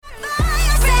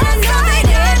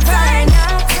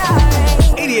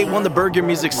88.1 The Berg, your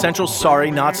Music Central.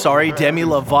 Sorry, not sorry. Demi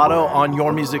Lovato on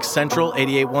your Music Central,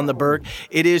 88.1 The Berg.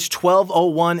 It is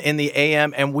 12:01 in the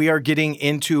a.m., and we are getting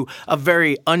into a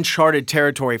very uncharted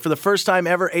territory. For the first time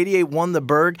ever, 88.1 The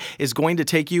Berg is going to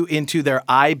take you into their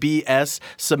IBS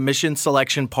submission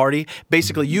selection party.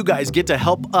 Basically, you guys get to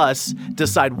help us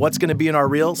decide what's going to be in our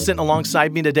reel. Sitting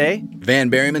alongside me today, Van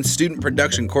Berryman, student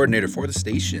production coordinator for the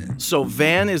station. So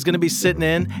Van is going to be sitting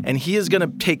in, and he is going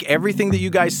to take everything that you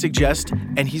guys suggest,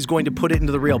 and he's going to put it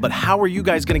into the reel. But how are you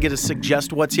guys going to get to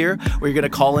suggest what's here? Well, you're going to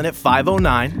call in at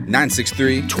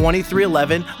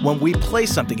 509-963-2311 when we play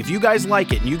something. If you guys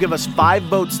like it and you give us 5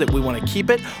 votes that we want to keep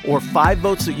it or 5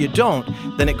 votes that you don't,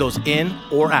 then it goes in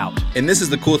or out. And this is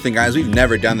the cool thing, guys. We've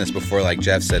never done this before, like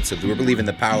Jeff said, so we're leaving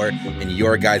the power in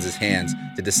your guys' hands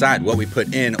to decide what we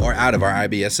put in or out of our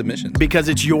IBS submissions. Because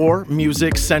it's your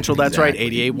Music Central. That's Exactly.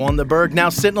 right, 88.1 The Berg. Now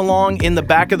sitting along in the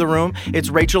back of the room, it's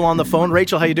Rachel on the phone.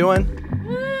 Rachel, how you doing?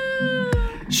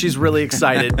 She's really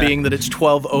excited, being that it's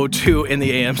 12:02 in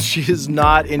the a.m. She is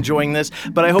not enjoying this,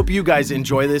 but I hope you guys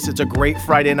enjoy this. It's a great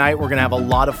Friday night. We're going to have a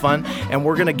lot of fun, and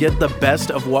we're going to get the best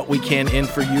of what we can in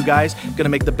for you guys. Going to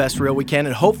make the best reel we can,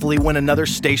 and hopefully win another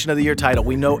Station of the Year title.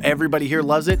 We know everybody here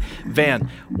loves it.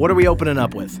 Van, what are we opening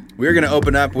up with? We're going to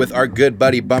open up with our good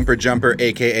buddy Bumper Jumper,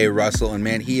 a.k.a. Russell, and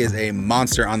man, he is a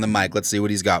monster on the mic. Let's see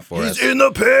what he's got for us. He's in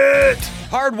the pit!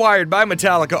 Hardwired by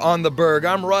Metallica on The Berg.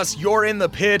 I'm Russ, you're in the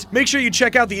pit. Make sure you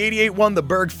check out the 88.1 The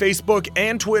Berg Facebook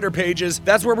and Twitter pages.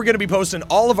 That's where we're going to be posting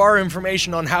all of our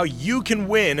information on how you can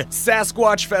win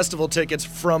Sasquatch Festival tickets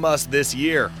from us this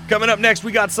year. Coming up next,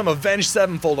 we got some Avenged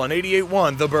Sevenfold on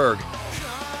 88.1 The Berg.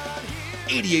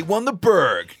 88.1 The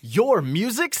Berg. Your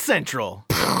Music Central.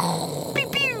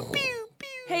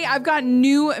 Hey, I've got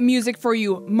new music for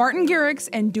you. Martin Garrix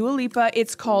and Dua Lipa.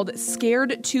 It's called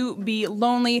Scared to Be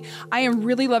Lonely. I am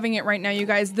really loving it right now, you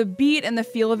guys. The beat and the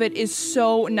feel of it is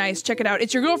so nice. Check it out.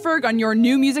 It's your girl Ferg on your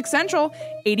new Music Central,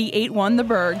 88.1 The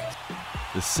Berg.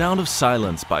 The Sound of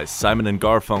Silence by Simon and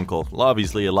Garfunkel. Well,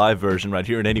 obviously a live version right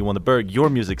here at 81 The Berg, your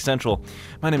Music Central.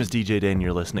 My name is DJ Day and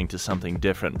you're listening to something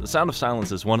different. The Sound of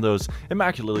Silence is one of those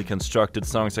immaculately constructed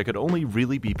songs that could only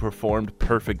really be performed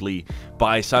perfectly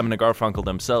by Simon and Garfunkel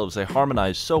themselves. They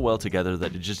harmonize so well together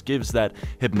that it just gives that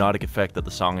hypnotic effect that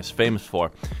the song is famous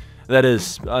for. That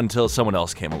is, until someone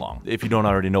else came along. If you don't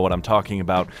already know what I'm talking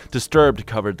about, Disturbed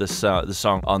covered this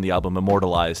song on the album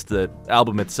Immortalized. The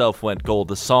album itself went gold.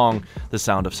 The song, The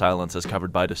Sound of Silence, as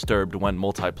covered by Disturbed, went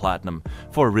multi-platinum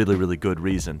for a really, really good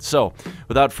reason. So,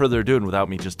 without further ado and without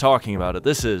me just talking about it,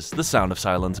 this is The Sound of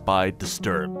Silence by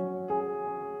Disturbed.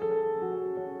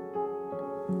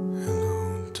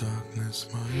 Hello, darkness,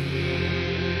 my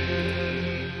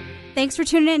Thanks for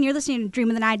tuning in. You're listening to Dream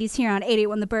of the 90s here on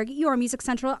 88.1 The Berg, your Music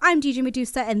Central. I'm DJ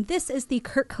Medusa, and this is the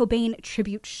Kurt Cobain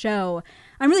Tribute Show.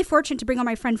 I'm really fortunate to bring on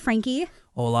my friend Frankie.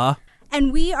 Hola.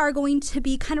 And we are going to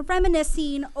be kind of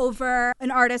reminiscing over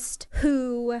an artist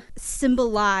who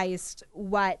symbolized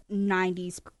what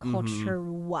 90s culture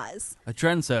was. A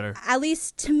trendsetter. At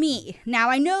least to me. Now,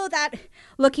 I know that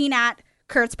looking at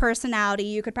Kurt's personality,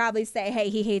 you could probably say, hey,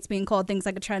 he hates being called things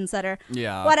like a trendsetter.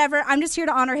 Yeah. Whatever. I'm just here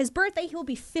to honor his birthday. He will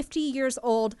be 50 years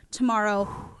old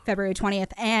tomorrow, February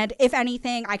 20th. And if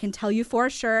anything, I can tell you for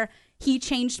sure, he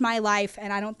changed my life,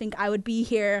 and I don't think I would be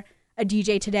here a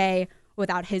DJ today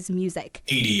without his music.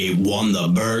 88.1 The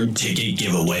Berg ticket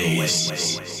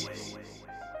giveaways.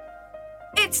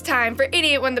 It's time for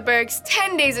 88.1 The Berg's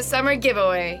 10 Days of Summer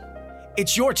giveaway.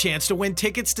 It's your chance to win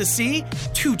tickets to see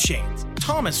 2 Chainz,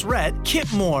 Thomas Rhett, Kip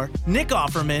Moore, Nick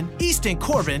Offerman, Easton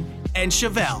Corbin, and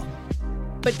Chevelle.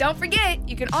 But don't forget,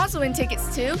 you can also win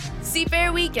tickets to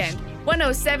Seafair Weekend,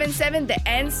 1077 The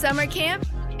End Summer Camp,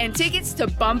 and tickets to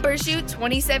Bumper Shoot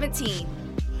 2017.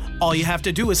 All you have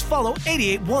to do is follow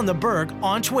 88.1 The Berg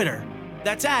on Twitter.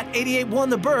 That's at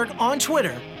 88.1 The Berg on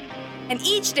Twitter. And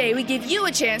each day we give you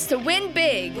a chance to win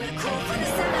big.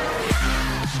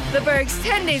 The Berg's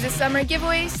 10 Days of Summer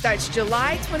giveaway starts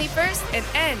July 21st and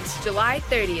ends July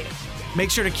 30th.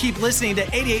 Make sure to keep listening to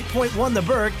 88.1 The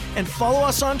Berg and follow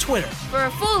us on Twitter. For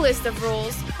a full list of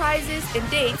rules, prizes, and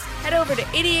dates, head over to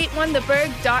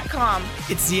 881theberg.com.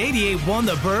 It's the 88.1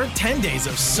 The Berg 10 Days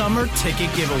of Summer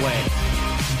ticket giveaway.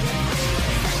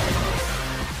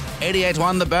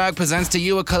 88.1 The Berg presents to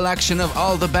you a collection of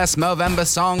all the best Movember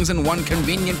songs in one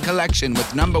convenient collection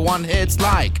with number 1 hits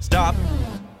like Stop.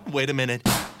 Wait a minute.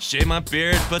 Shave my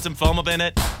beard, put some foam up in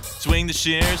it. Swing the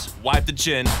shears, wipe the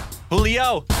chin.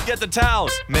 Julio, get the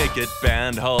towels. Make it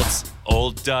Band Holtz,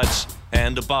 Old Dutch,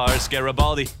 handlebars,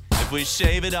 Garibaldi. If we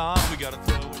shave it off, we gotta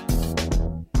throw it.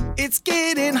 It's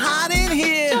getting hot in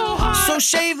here, so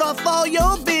shave off all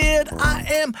your beard. I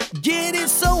am getting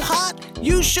so hot,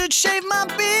 You should shave my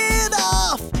beard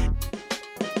off.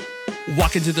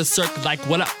 Walk into the circle like,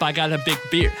 what up, I got a big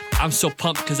beard. I'm so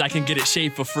pumped cause I can get it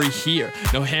shaved for free here.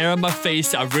 No hair on my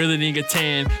face, I really need a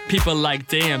tan. People like,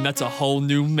 damn, that's a whole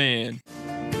new man.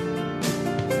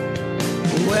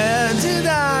 Where did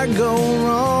I go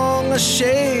wrong? I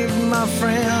shaved my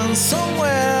friend.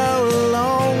 Somewhere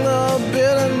along the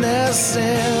bitterness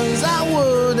ends. I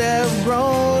would have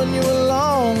grown you a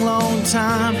long, long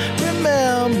time.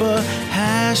 Remember,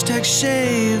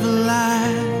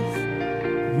 #ShaveAlive.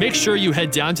 Make sure you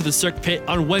head down to the Cirque Pit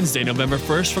on Wednesday, November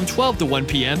 1st from 12 to 1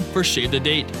 p.m. for Shave the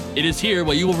Date. It is here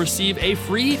where you will receive a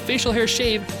free facial hair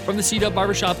shave from the C-Dub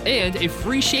Barbershop and a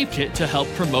free shave kit to help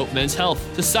promote men's health.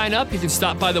 To sign up, you can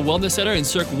stop by the Wellness Center in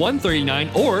Cirque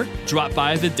 139 or drop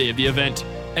by the day of the event.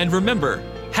 And remember,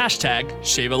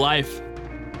 #ShaveAlife.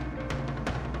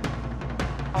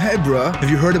 Hey, bro, have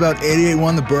you heard about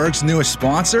 88.1 The Berg's newest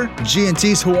sponsor?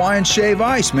 G&T's Hawaiian Shave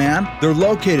Ice, man. They're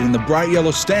located in the bright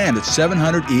yellow stand at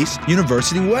 700 East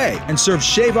University Way and serve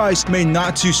shave ice made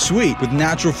not too sweet with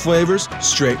natural flavors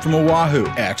straight from Oahu.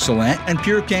 Excellent. And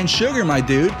pure cane sugar, my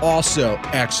dude. Also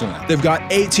excellent. They've got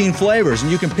 18 flavors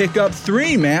and you can pick up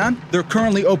 3, man. They're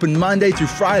currently open Monday through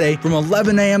Friday from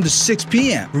 11 a.m. to 6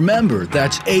 p.m. Remember,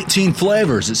 that's 18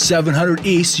 flavors at 700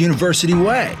 East University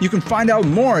Way. You can find out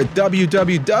more at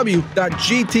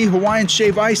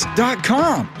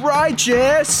www.gthawaiianshaveice.com.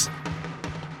 Righteous!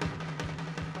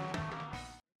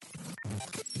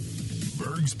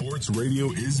 Berg Sports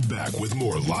Radio is back with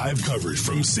more live coverage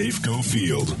from Safeco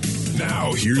Field.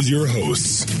 Now, here's your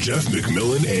hosts, Jeff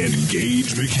McMillan and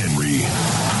Gage McHenry.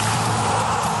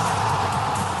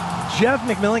 Jeff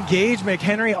McMillan, Gage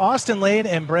McHenry, Austin Lade,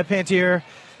 and Brett Pantier.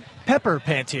 Pepper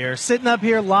Pantier sitting up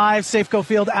here live, Safeco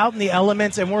Field, out in the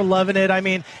elements, and we're loving it. I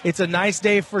mean, it's a nice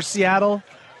day for Seattle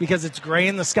because it's gray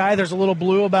in the sky. There's a little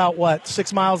blue about,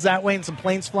 6 miles that way and some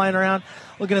planes flying around.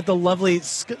 Looking at the lovely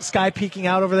sky peeking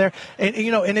out over there. And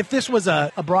if this was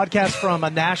a broadcast from a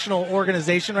national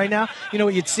organization right now, you know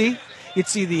what you'd see? You'd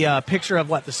see the picture of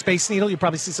the Space Needle. You'd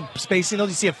probably see some Space Needles.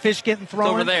 You see a fish getting thrown.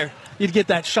 It's over there. You'd get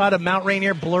that shot of Mount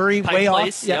Rainier, blurry, Pike way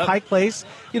Place, off. Yeah, yep. Pike Place.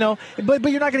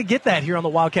 But you're not going to get that here on the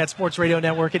Wildcat Sports Radio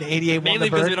Network at 88.1 Mainly The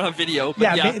because Bird. we don't have video.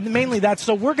 But Yeah, mainly that.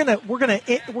 So we're gonna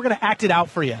act it out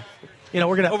for you.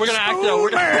 We're gonna act it out. We're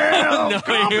gonna no,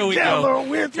 here we go.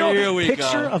 Here we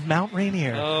Picture go. of Mount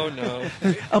Rainier. Oh no.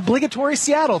 Obligatory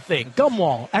Seattle thing. Gum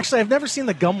wall. Actually, I've never seen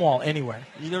the gum wall anywhere.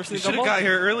 You never seen You the gum should have wall? got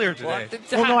here earlier today.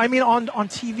 Well, no, I mean on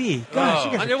TV. Gosh,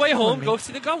 you guys On are your way killing home, me. go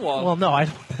see the gum wall. Well, no, I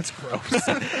don't. That's gross.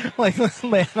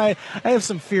 Man, I have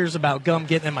some fears about gum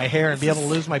getting in my hair and be able to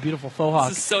lose my beautiful faux hawk.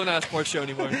 This is so not a sports show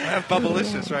anymore. I have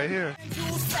Bubblicious right here.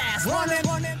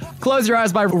 Close your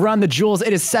eyes by Run the Jewels.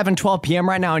 It is 7:12 p.m.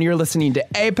 right now, and you're listening to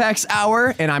Apex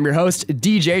Hour, and I'm your host,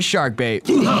 DJ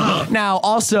Sharkbait. Now,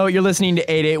 also, you're listening to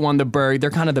 88.1 The Berg.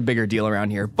 They're kind of the bigger deal around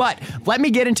here. But let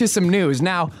me get into some news.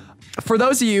 Now, for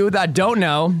those of you that don't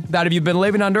know, that if you've been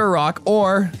living under a rock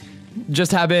or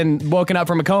just have been woken up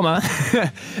from a coma,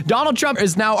 Donald Trump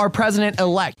is now our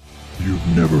president-elect.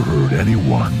 You've never heard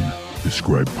anyone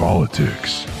describe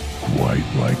politics quite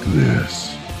like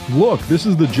this. Look, this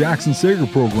is the Jackson Sager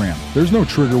program. There's no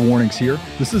trigger warnings here.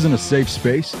 This isn't a safe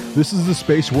space. This is the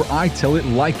space where I tell it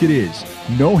like it is.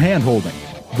 No hand-holding.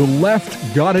 The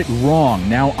left got it wrong.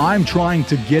 Now I'm trying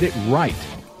to get it right.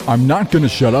 I'm not going to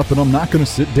shut up and I'm not going to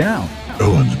sit down.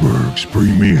 Ellensburg's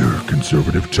premier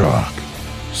conservative talk.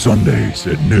 Sundays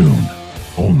at noon.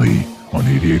 Only on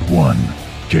 88.1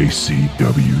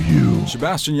 KCWU.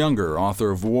 Sebastian Younger,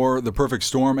 author of War, The Perfect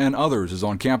Storm, and others, is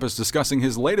on campus discussing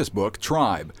his latest book,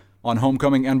 Tribe, on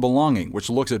homecoming and belonging, which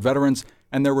looks at veterans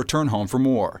and their return home from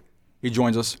war. He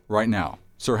joins us right now.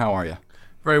 Sir, how are you?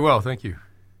 Very well, thank you.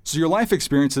 So your life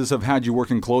experiences have had you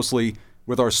working closely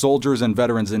with our soldiers and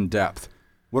veterans in depth.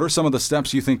 What are some of the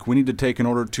steps you think we need to take in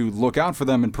order to look out for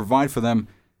them and provide for them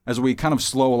as we kind of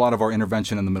slow a lot of our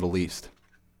intervention in the Middle East?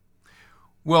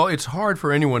 Well, it's hard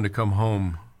for anyone to come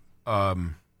home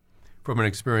from an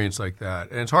experience like that.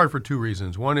 And it's hard for two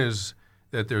reasons. One is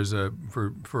that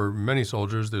for many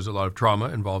soldiers, there's a lot of trauma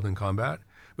involved in combat.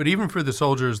 But even for the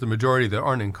soldiers, the majority that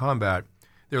aren't in combat,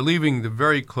 they're leaving the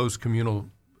very close communal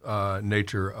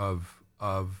nature of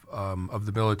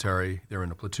the military. They're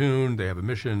in a platoon, they have a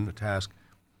mission, a task.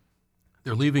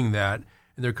 They're leaving that,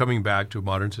 and they're coming back to a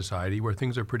modern society where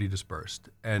things are pretty dispersed.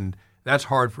 And that's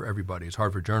hard for everybody. It's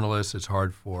hard for journalists. It's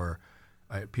hard for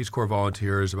Peace Corps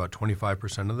volunteers. About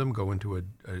 25% of them go into a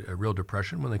real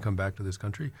depression when they come back to this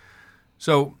country.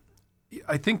 So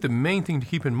I think the main thing to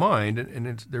keep in mind,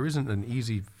 and there isn't an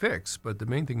easy fix, but the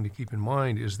main thing to keep in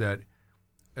mind is that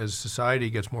as society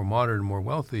gets more modern and more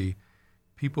wealthy,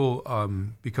 people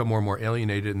become more and more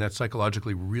alienated, and that's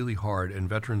psychologically really hard. And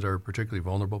veterans are a particularly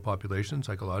vulnerable population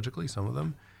psychologically, some of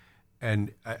them.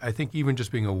 And I think even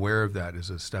just being aware of that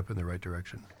is a step in the right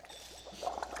direction.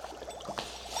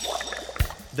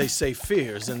 They say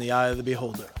fear's in the eye of the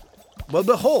beholder. Well,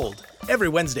 behold, every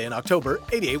Wednesday in October,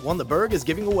 88.1 The Berg is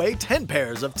giving away 10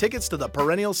 pairs of tickets to the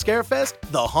perennial Scarefest,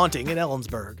 The Haunting in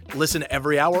Ellensburg. Listen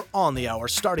every hour on the hour,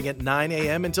 starting at 9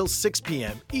 a.m. until 6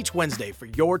 p.m. each Wednesday for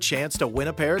your chance to win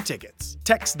a pair of tickets.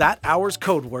 Text that hour's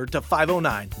code word to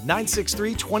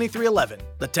 509-963-2311.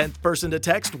 The 10th person to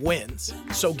text wins.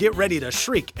 So get ready to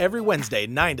shriek every Wednesday,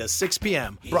 9 to 6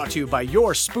 p.m. Brought to you by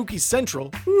your Spooky Central,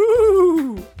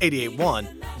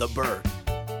 88.1 The Berg.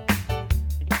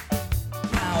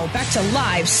 Back to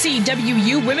live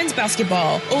CWU women's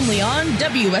basketball, only on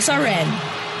WSRN.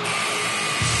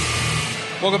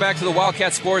 Welcome back to the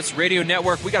Wildcat Sports Radio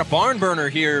Network. We got a barn burner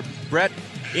here, Brett.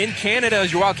 In Canada,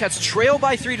 as your Wildcats trail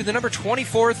by 3 to the number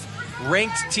 24th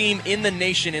ranked team in the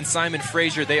nation in Simon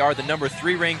Fraser. They are the number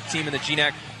 3 ranked team in the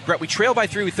GNAC. Brett, we trail by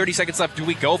 3 with 30 seconds left. Do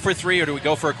we go for 3 or do we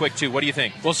go for a quick 2? What do you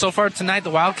think? Well, so far tonight,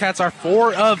 the Wildcats are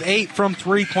 4 of 8 from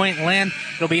three-point land.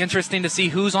 It'll be interesting to see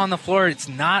who's on the floor. It's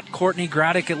not Courtney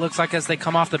Graddick, it looks like, as they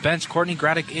come off the bench. Courtney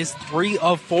Graddick is 3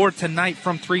 of 4 tonight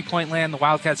from three-point land. The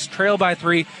Wildcats trail by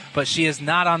 3, but she is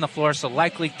not on the floor, so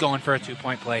likely going for a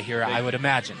 2-point play here, I would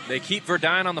imagine. They keep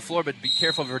Verdine on the floor, but be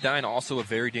careful. Verdine, also a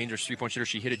very dangerous three-point shooter.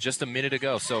 She hit it just a minute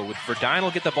ago. So with Verdine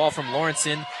will get the ball from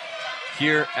Lawrenson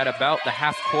here at about the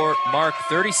half-court mark.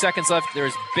 30 seconds left.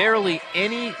 There's literally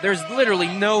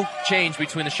no change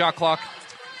between the shot clock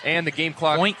and the game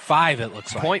clock. 0.5 it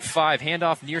looks like. 0.5.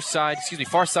 Handoff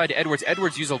far side to Edwards.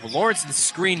 Edwards used a Lawrenson's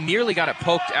screen, nearly got it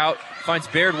poked out. Finds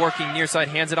Baird working near side,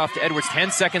 hands it off to Edwards.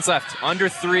 10 seconds left. Under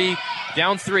 3,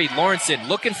 down 3. Lawrenson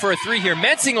looking for a 3 here.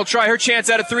 Mensing will try her chance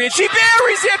at a 3, and she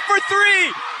buries it for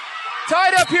 3!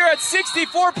 Tied up here at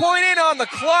 64.8 on the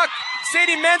clock.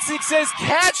 Sadie Mensing says,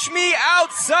 "Catch me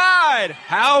outside."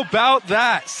 How about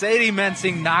that? Sadie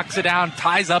Mensing knocks it down,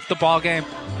 ties up the ball game.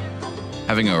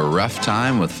 Having a rough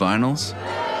time with finals?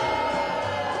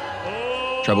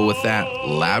 Trouble with that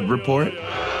lab report?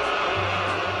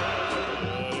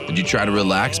 Did you try to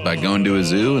relax by going to a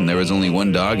zoo and there was only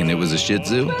one dog and it was a Shih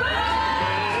Tzu?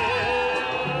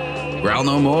 Growl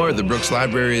no more. The Brooks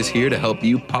Library is here to help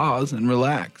you pause and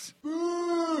relax.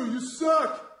 You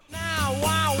suck.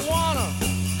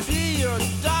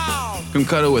 Come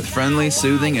cuddle with friendly,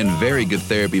 soothing, and very good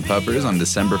therapy puppers on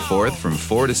December 4th from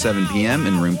 4 to 7 p.m.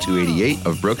 in room 288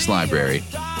 of Brooks Library.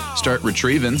 Start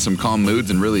retrieving some calm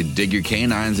moods and really dig your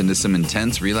canines into some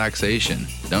intense relaxation.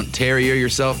 Don't terrier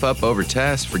yourself up over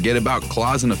tests. Forget about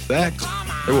claws and effects.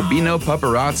 There will be no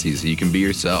paparazzi, so you can be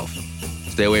yourself.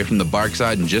 Stay away from the bark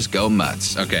side and just go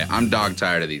mutts. Okay, I'm dog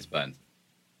tired of these buttons.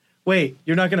 Wait,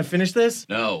 you're not going to finish this?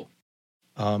 No.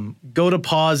 Go to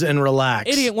pause and relax.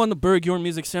 88.1 The Berg, your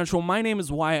Music Central. My name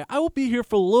is Wyatt. I will be here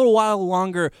for a little while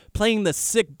longer playing the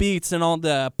sick beats and all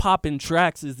the poppin'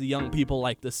 tracks, as the young people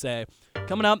like to say.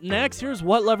 Coming up next, here's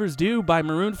What Lovers Do by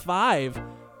Maroon 5.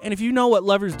 And if you know what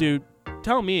lovers do,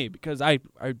 tell me, because I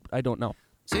don't know.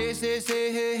 Say,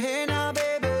 hey, now,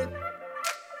 baby.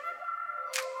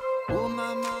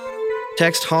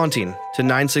 Text HAUNTING to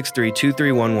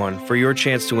 963-2311 for your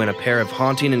chance to win a pair of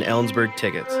Haunting in Ellensburg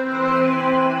tickets.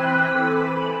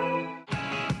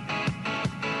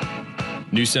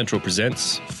 News Central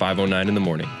presents 509 in the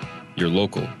Morning, your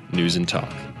local news and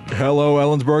talk. Hello,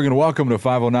 Ellensburg, and welcome to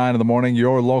 509 in the Morning,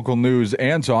 your local news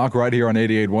and talk right here on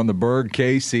 88.1 The Berg,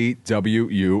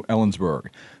 KCWU, Ellensburg.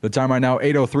 The time right now,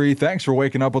 8:03. Thanks for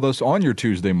waking up with us on your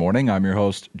Tuesday morning. I'm your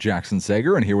host, Jackson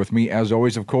Sager, and here with me, as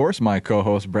always, of course, my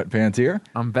co-host, Brett Pantier.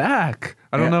 I'm back.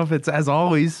 I don't know if it's as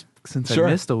always since I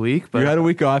missed a week. But you had a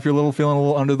week off. You're feeling a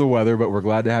little under the weather, but we're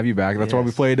glad to have you back. That's why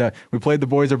we played. We played The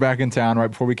Boys Are Back in Town right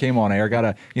before we came on air.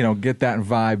 Got to get that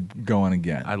vibe going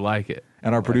again. I like it.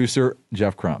 And our producer,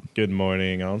 Jeff Crump. Good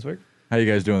morning, Ellensburg. How you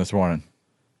guys doing this morning?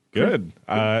 Good.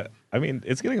 I mean,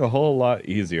 it's getting a whole lot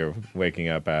easier waking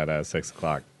up at 6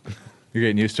 o'clock. You're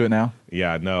getting used to it now?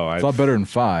 Yeah, no. It's a lot better than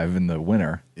 5 in the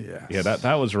winter. Yeah,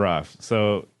 that was rough.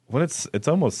 So when it's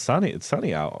almost sunny, it's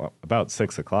sunny out about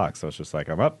 6 o'clock. So it's just like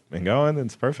I'm up and going, and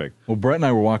it's perfect. Well, Brett and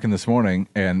I were walking this morning,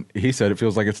 and he said it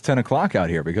feels like it's 10 o'clock out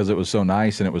here because it was so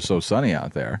nice and it was so sunny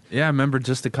out there. Yeah, I remember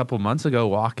just a couple months ago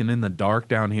walking in the dark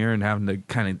down here and having to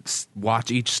kind of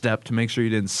watch each step to make sure you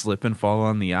didn't slip and fall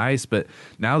on the ice. But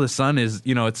now the sun is,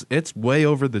 it's way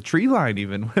over the tree line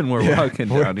even when we're walking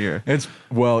down here. It's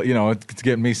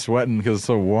getting me sweating because it's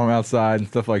so warm outside and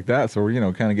stuff like that. So we're,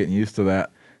 kind of getting used to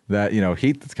that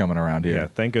heat that's coming around here. Yeah,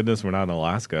 thank goodness we're not in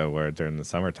Alaska where during the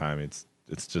summertime it's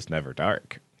just never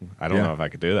dark. I don't know if I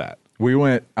could do that.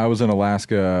 I was in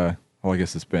Alaska, I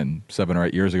guess it's been 7 or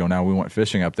 8 years ago now. We went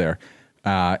fishing up there.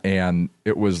 And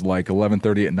it was like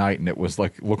 11:30 at night, and it was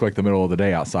looked like the middle of the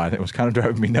day outside. It was kind of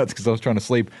driving me nuts because I was trying to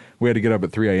sleep. We had to get up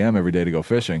at 3 a.m. every day to go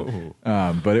fishing.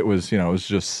 But it was, it was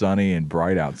just sunny and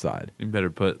bright outside. You better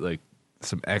put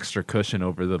some extra cushion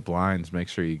over the blinds. Make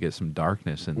sure you get some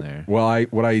darkness in there. Well,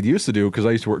 what I used to do, because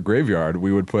I used to work graveyard,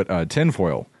 we would put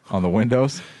tinfoil on the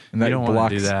windows. And that you don't blocks.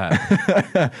 Want to do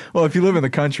that. Well, if you live in the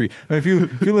country, if you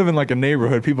live in like a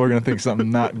neighborhood, people are going to think something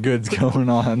not good's going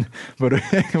on. But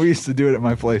we used to do it at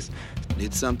my place.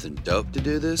 Need something dope to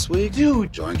do this week?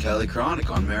 Dude! Join Kelly Chronic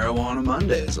on Marijuana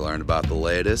Mondays to learn about the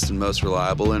latest and most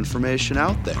reliable information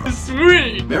out there.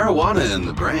 Sweet! Marijuana in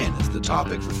the Brain is the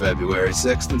topic for February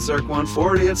 6th in Cirque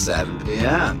 140 at 7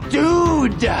 p.m.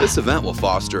 Dude! This event will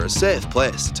foster a safe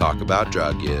place to talk about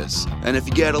drug use. And if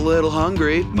you get a little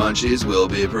hungry, munchies will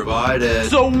be provided.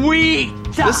 Sweet!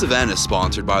 This event is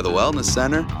sponsored by the Wellness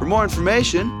Center. For more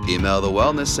information, email the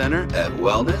Wellness Center at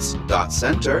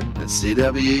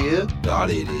wellness.center@cwu.edu.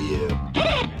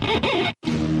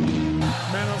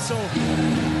 Man, I'm so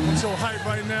hyped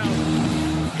right now.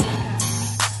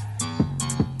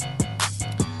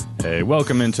 Hey,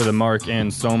 welcome into the Mark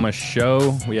and Soma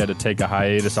show. We had to take a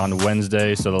hiatus on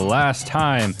Wednesday, so the last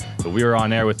time that we were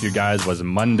on air with you guys was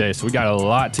Monday, so we got a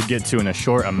lot to get to in a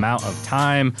short amount of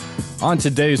time. On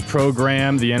today's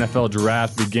program, the NFL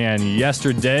draft began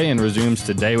yesterday and resumes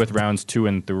today with rounds 2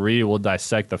 and 3. We'll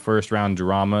dissect the first round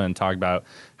drama and talk about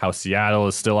how Seattle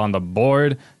is still on the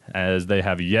board, as they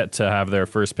have yet to have their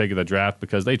first pick of the draft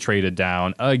because they traded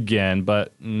down again,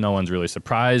 but no one's really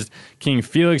surprised. King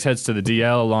Felix heads to the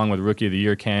DL along with Rookie of the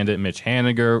Year candidate Mitch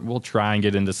Haniger. We'll try and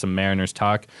get into some Mariners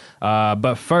talk.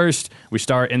 But first, we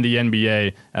start in the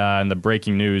NBA and the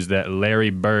breaking news that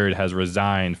Larry Bird has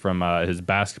resigned from his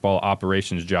basketball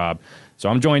operations job. So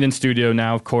I'm joined in studio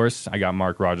now, of course. I got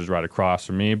Mark Rogers right across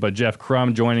from me, but Jeff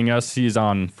Crum joining us. He's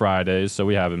on Fridays, so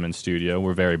we have him in studio.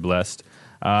 We're very blessed.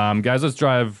 Guys, let's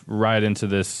drive right into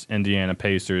this Indiana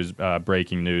Pacers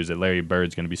breaking news that Larry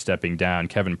Bird's going to be stepping down.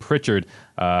 Kevin Pritchard,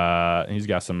 he's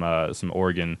got some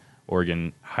Oregon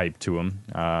hype to him.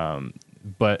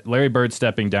 But Larry Bird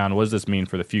stepping down, what does this mean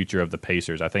for the future of the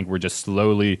Pacers? I think we're just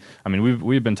slowly. I mean,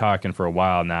 we've been talking for a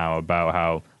while now about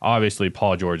how obviously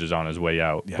Paul George is on his way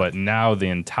out, but now the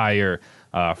entire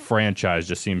franchise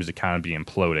just seems to kind of be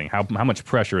imploding. How much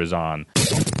pressure is on?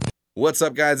 What's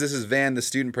up, guys? This is Van, the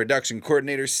student production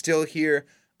coordinator, still here.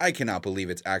 I cannot believe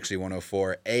it's actually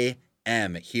 1:04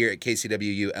 a.m. here at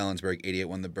KCWU Ellensburg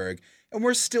 88.1 The Berg, and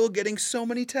we're still getting so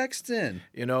many texts in.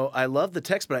 I love the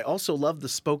text, but I also love the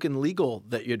spoken legal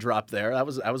that you dropped there. That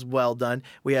was well done.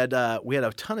 We had a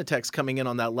ton of texts coming in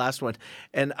on that last one,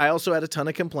 and I also had a ton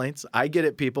of complaints. I get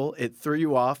it, people. It threw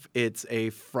you off. It's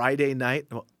a Friday night.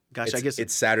 Well, gosh, I guess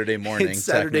it's Saturday morning. It's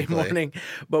Saturday morning,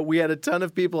 but we had a ton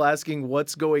of people asking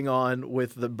what's going on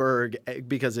with the Berg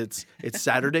because it's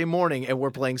Saturday morning and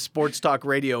we're playing sports talk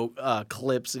radio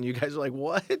clips, and you guys are like,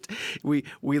 "What?" We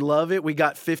love it. We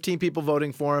got 15 people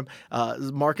voting for him.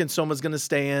 Mark and Soma's going to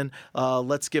stay in.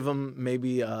 Let's give them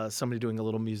maybe somebody doing a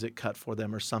little music cut for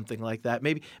them or something like that.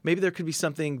 Maybe there could be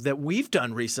something that we've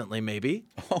done recently. Maybe.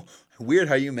 Oh, weird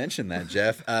how you mentioned that,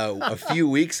 Jeff. A few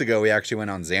weeks ago, we actually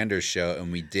went on Xander's show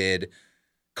and we did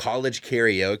college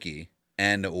karaoke.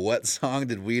 And what song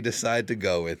did we decide to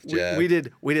go with, Jeff? We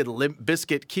did Limp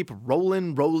Bizkit, Keep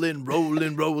Rollin', Rollin',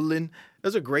 Rollin', Rollin'.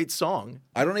 That's a great song.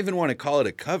 I don't even want to call it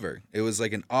a cover. It was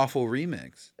like an awful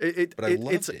remix. But I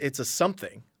loved it. It's a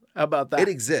something. How about that? It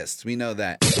exists. We know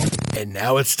that. And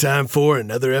now it's time for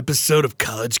another episode of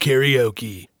College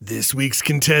Karaoke. This week's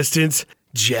contestants,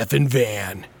 Jeff and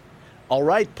Van. All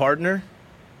right, partner.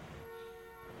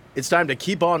 It's time to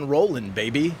keep on rolling,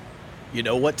 baby. You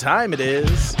know what time it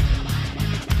is.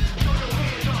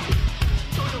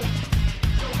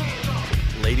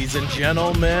 Ladies and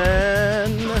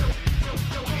gentlemen.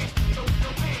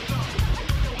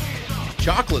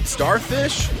 Chocolate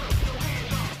starfish?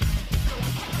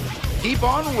 Keep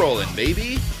on rolling,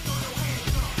 baby.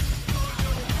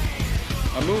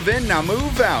 Now move in, now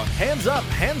move out. Hands up,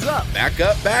 hands up. Back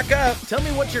up, back up. Tell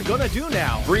me what you're gonna do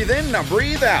now. Breathe in, now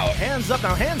breathe out. Hands up,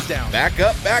 now hands down. Back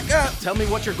up, back up. Tell me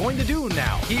what you're going to do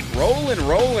now. Keep rolling,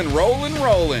 rolling, rolling,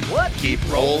 rolling. What? Keep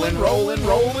rolling, rolling,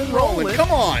 rolling, rolling.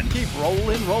 Come on. Keep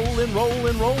rolling, rolling,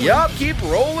 rolling, rolling. Yup, keep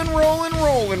rolling, rolling,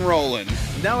 rolling, rolling.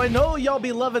 Now I know y'all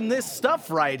be loving this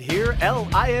stuff right here.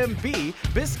 LIMB,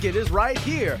 Biscuit is right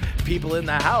here. People in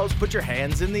the house, put your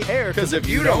hands in the air. Cause if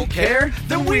you don't care,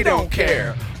 then we don't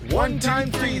care. 1 time,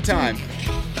 3 time.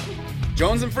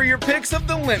 Jonesing for your picks of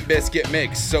the Limp Bizkit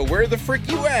mix. So where the frick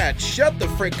you at? Shut the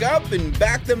frick up and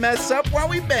back the mess up while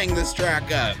we bang this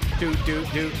track up. Do do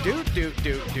do do do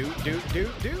do do do do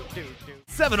do do.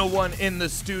 701 in the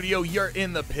studio. You're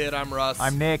in the pit. I'm Russ.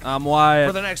 I'm Nick. I'm Wyatt.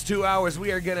 For the next 2 hours,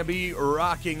 we are going to be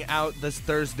rocking out this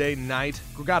Thursday night.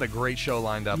 We got a great show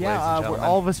lined up, ladies and gentlemen.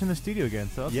 All of us in the studio again.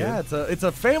 So that's good. It's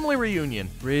a family reunion.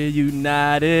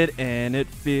 Reunited, and it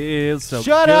feels so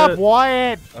Shut good. up,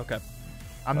 Wyatt. Okay.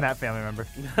 I'm that family member.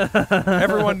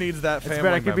 Everyone needs that family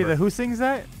member. It could be the who sings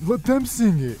that? Let them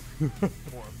sing it.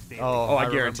 Oh, I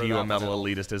guarantee you a metal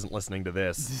elitist isn't listening to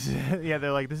this. Yeah,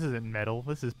 they're like, this isn't metal.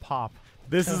 This is pop.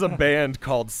 This is a band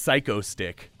called Psycho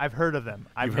Stick. I've heard of them.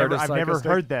 I've heard never, of I've never Psycho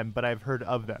Stick? heard them, but I've heard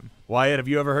of them. Wyatt, have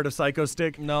you ever heard of Psycho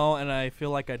Stick? No, and I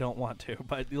feel like I don't want to,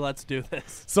 but let's do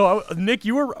this. So, Nick,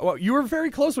 you were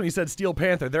very close when you said Steel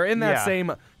Panther. They're in that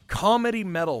same comedy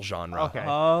metal genre.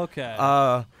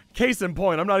 Okay. Case in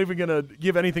point, I'm not even gonna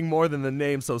give anything more than the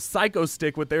name. So, Psycho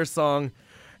Stick with their song,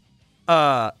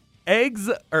 bacon,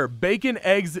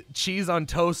 eggs, cheese on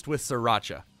toast with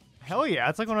sriracha. Hell yeah,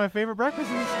 it's like one of my favorite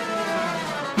breakfasts.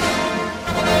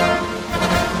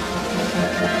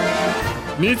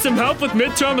 Need some help with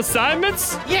midterm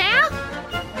assignments? Yeah?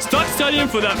 Stuck studying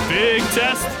for that big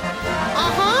test?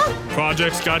 Uh-huh.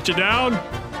 Projects got you down?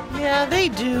 Yeah, they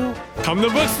do. Come to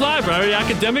Brooks Library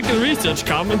Academic and Research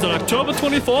Commons on October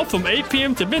 24th from 8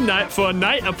 p.m. to midnight for a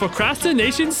night of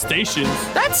procrastination stations.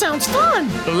 That sounds fun.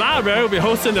 The library will be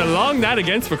hosting a long night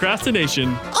against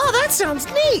procrastination. Oh, that sounds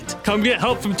neat. Come get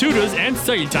help from tutors and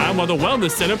study time while the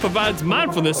Wellness Center provides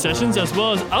mindfulness sessions as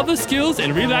well as other skills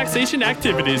and relaxation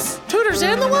activities. Tutors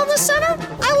and the Wellness Center?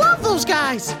 I love those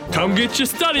guys. Come get your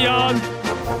study on.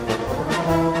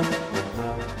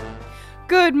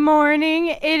 Good morning.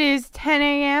 It is 10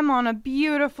 a.m. on a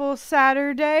beautiful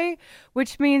Saturday,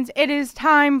 which means it is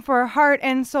time for Heart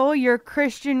and Soul, your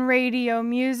Christian radio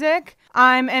music.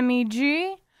 I'm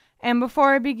MEG, and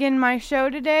before I begin my show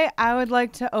today, I would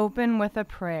like to open with a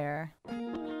prayer.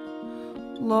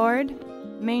 Lord,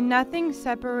 may nothing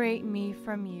separate me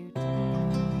from you.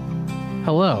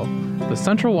 Hello. The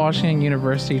Central Washington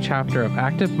University chapter of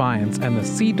Active Minds and the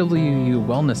CWU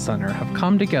Wellness Center have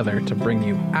come together to bring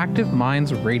you Active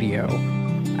Minds Radio.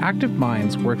 Active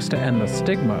Minds works to end the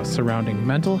stigma surrounding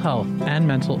mental health and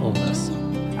mental illness.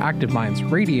 Active Minds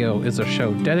Radio is a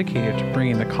show dedicated to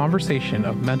bringing the conversation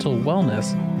of mental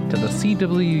wellness to the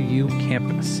CWU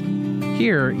campus.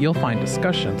 Here, you'll find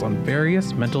discussions on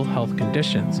various mental health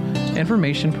conditions,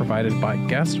 information provided by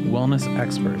guest wellness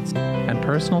experts, and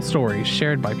personal stories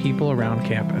shared by people around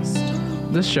campus.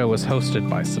 This show is hosted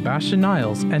by Sebastian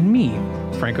Niles and me,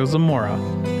 Franco Zamora.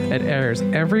 It airs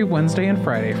every Wednesday and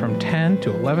Friday from 10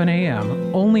 to 11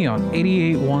 a.m. only on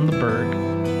 88.1 The Berg.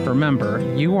 Remember,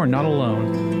 you are not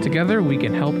alone. Together, we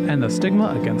can help end the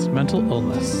stigma against mental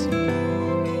illness.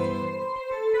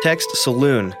 Text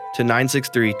Saloon to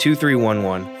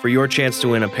 963-2311 for your chance to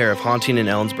win a pair of Haunting in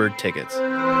Ellensburg tickets.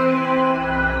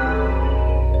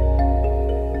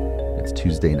 It's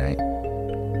Tuesday night,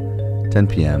 10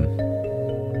 p.m.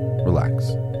 Relax.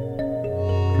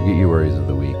 Forget your worries of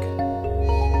the week.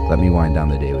 Let me wind down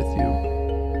the day with you.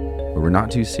 But we're not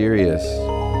too serious,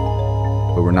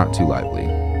 but we're not too lively.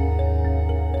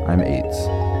 I'm Eights.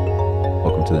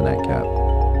 Welcome to the Nightcap.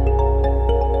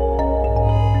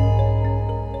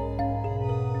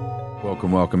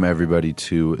 Welcome everybody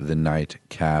to the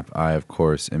Nightcap. I, of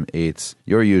course, am Eights,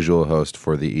 your usual host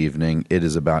for the evening. It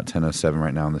is about 10:07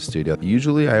 right now in the studio.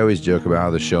 Usually I always joke about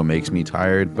how the show makes me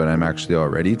tired, but I'm actually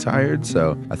already tired,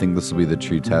 so I think this will be the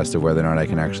true test of whether or not I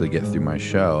can actually get through my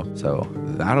show. So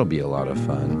that'll be a lot of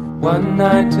fun. One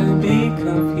night to be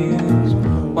confused,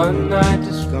 one night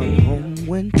to speak.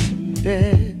 Went to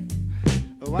bed.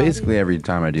 Basically, every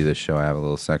time I do this show, I have a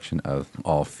little section of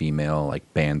all-female,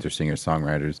 like, bands or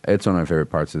singer-songwriters. It's one of my favorite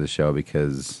parts of the show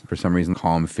because, for some reason,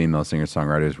 calm female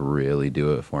singer-songwriters really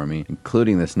do it for me,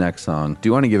 including this next song.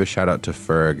 Do want to give a shout-out to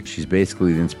Ferg. She's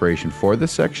basically the inspiration for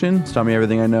this section. It's taught me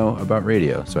everything I know about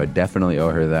radio, so I definitely owe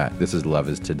her that. This is Love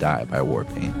Is To Die by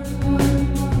Warpaint.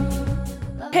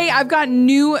 Hey, I've got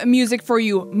new music for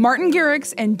you. Martin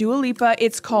Garrix and Dua Lipa.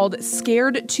 It's called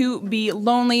Scared to Be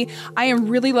Lonely. I am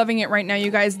really loving it right now,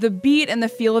 you guys. The beat and the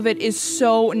feel of it is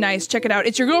so nice. Check it out.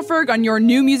 It's your girl Ferg on your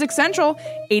new Music Central,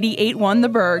 88.1 The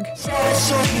Berg.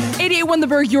 88.1 The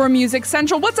Berg, your Music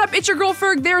Central. What's up? It's your girl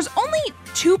Ferg. There's only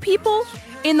 2 people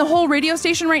in the whole radio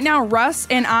station right now, Russ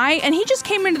and I, and he just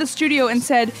came into the studio and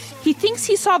said he thinks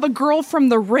he saw the girl from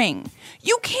The Ring.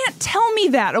 You can't tell me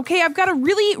that, okay? I've got a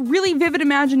really, really vivid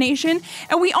imagination,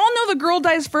 and we all know the girl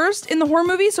dies first in the horror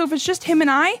movie, so if it's just him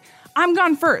and I'm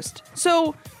gone first.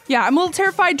 So Yeah, I'm a little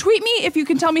terrified. Tweet me if you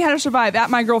can tell me how to survive at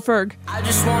MyGirlFerg. I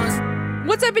just wanna.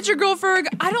 What's up, it's your girl Ferg.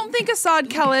 I don't think Assad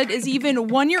Khaled is even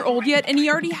 1 year old yet, and he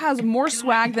already has more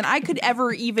swag than I could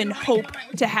ever even hope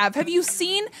to have. Have you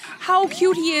seen how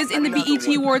cute he is in the BET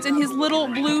Awards in his little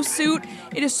blue suit?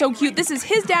 It is so cute. This is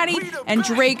his daddy and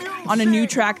Drake on a new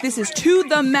track. This is To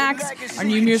The Max, our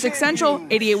new Music Central,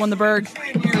 88.1 The Berg.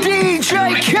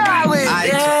 DJ Khaled.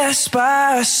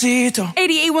 Despacito.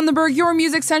 88.1 The Berg, your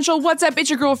Music Central. What's up,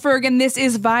 it's your girl Ferg, and this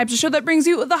is Vibes, a show that brings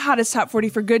you the hottest top 40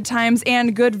 for good times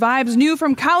and good vibes. New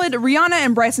from Khaled, Rihanna,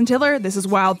 and Bryson Tiller, this is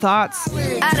Wild Thoughts.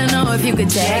 I don't know if you could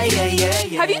take.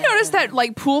 Have you noticed that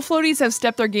like pool floaties have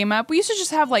stepped their game up? We used to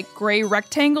just have like gray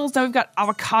rectangles. Now we've got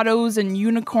avocados and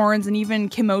unicorns and even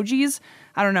kimojis.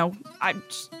 I don't know.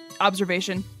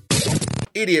 Observation.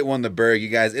 88.1 The Berg, you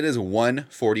guys. It is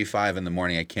 1:45 in the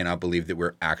morning. I cannot believe that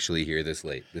we're actually here this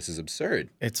late. This is absurd.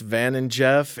 It's Van and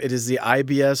Jeff. It is the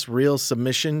IBS Real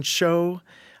Submission Show.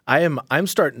 I'm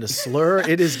starting to slur.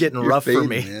 It is getting rough for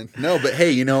me. Man. No, but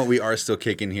hey, you know what? We are still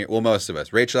kicking here. Well, most of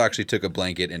us. Rachel actually took a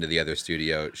blanket into the other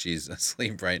studio. She's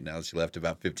asleep right now. She left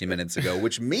about 15 minutes ago,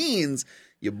 which means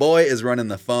your boy is running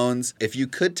the phones. If you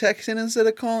could text in instead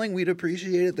of calling, we'd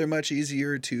appreciate it. They're much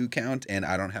easier to count, and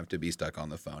I don't have to be stuck on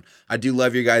the phone. I do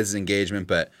love your guys' engagement,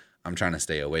 but I'm trying to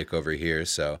stay awake over here,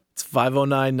 so. It's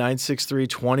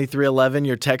 509-963-2311.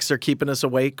 Your texts are keeping us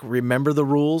awake. Remember the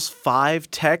rules.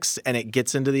 5 texts, and it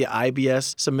gets into the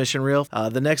IBS submission reel.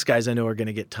 The next guys I know are going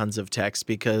to get tons of texts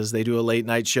because they do a late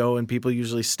night show, and people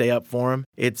usually stay up for them.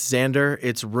 It's Xander,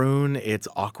 it's Rune, it's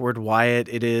Awkward Wyatt,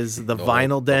 it is the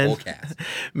Vinyl Den. The whole cast.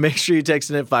 Make sure you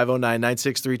text in at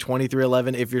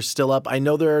 509-963-2311 if you're still up. I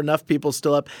know there are enough people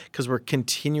still up because we're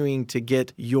continuing to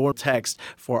get your text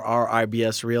for our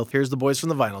IBS reel. Here's the boys from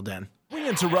the Vinyl Den. We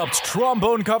interrupt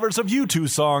trombone covers of U2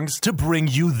 songs to bring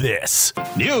you this.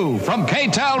 New from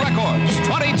K-Tel Records,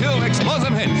 22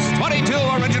 explosive hits, 22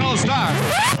 original stars.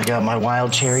 I got my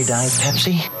Wild Cherry Diet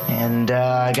Pepsi, and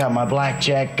I got my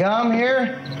Blackjack gum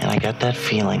here, and I got that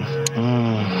feeling.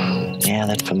 Yeah,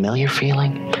 that familiar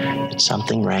feeling that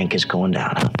something rank is going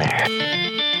down out there.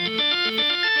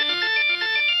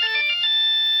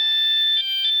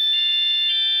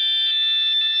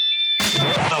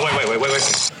 Wait.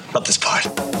 Not this part.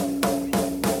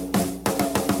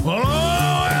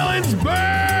 Hello,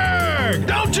 Ellensburg!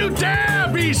 Don't you dare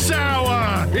be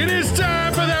sour! It is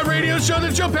time for that radio show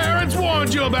that your parents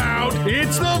warned you about.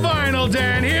 It's the Vinyl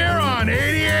Den here on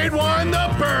 88.1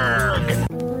 The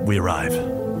Berg. We arrive.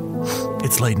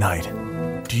 It's late night.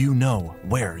 Do you know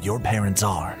where your parents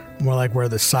are? More like where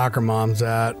the soccer mom's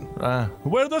at.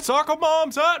 Where the soccer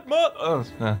mom's at?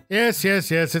 Yes.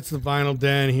 It's the Vinyl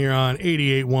Den here on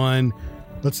 88.1.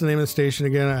 What's the name of the station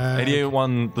again?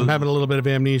 88.1. I'm having a little bit of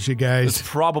amnesia, guys. It's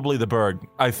probably the Berg.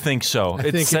 I think so.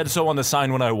 It said so on the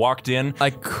sign when I walked in.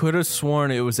 I could have sworn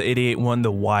it was 88.1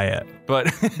 The Wyatt. But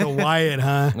The Wyatt,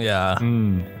 huh? Yeah.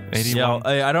 81.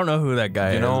 Yeah, I don't know who that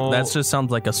guy is. That just sounds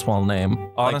like a swell name.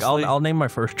 Honestly, like, I'll name my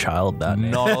first child that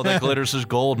name. Not all that glitters is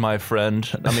gold, my friend.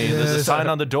 I mean, there's a sign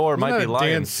on the door. Might be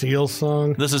lying. Dan Seal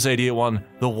song. This is 88.1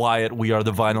 The Wyatt. We are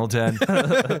the Vinyl Den.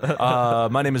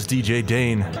 My name is DJ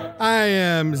Dane. I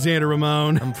am Xander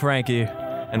Ramon. I'm Frankie.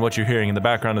 And what you're hearing in the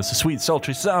background is the sweet,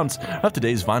 sultry sounds of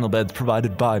today's vinyl beds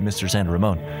provided by Mr. Xander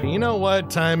Ramon. You know what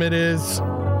time it is?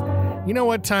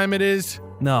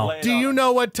 No. Do you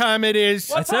know what time it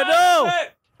is? I said no!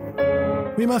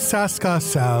 We must ask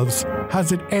ourselves,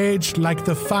 has it aged like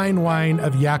the fine wine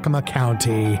of Yakima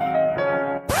County?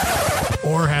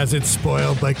 Or has it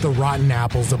spoiled like the rotten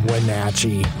apples of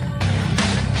Wenatchee?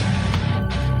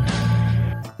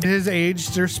 It is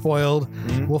aged or spoiled.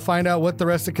 We'll find out what the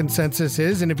rest of consensus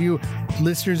is. And if you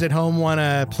listeners at home want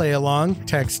to play along,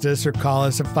 text us or call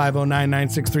us at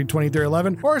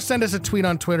 509-963-2311 or send us a tweet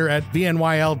on Twitter at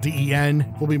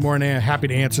VNYLDEN. We'll be more than happy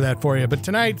to answer that for you. But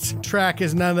tonight's track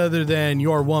is none other than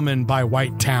Your Woman by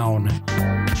White Town.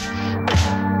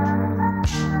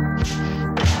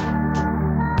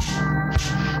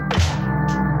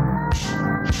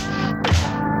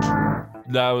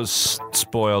 That was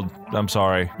spoiled. I'm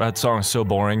sorry. That song is so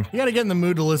boring. You gotta get in the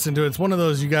mood to listen to it. It's one of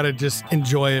those you gotta just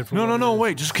enjoy it. No,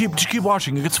 wait. Just keep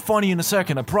watching. It gets funny in a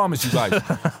second. I promise you guys.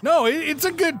 No, it's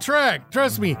a good track.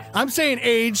 Trust me. I'm saying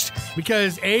aged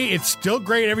because it's still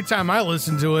great every time I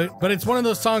listen to it, but it's one of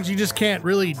those songs you just can't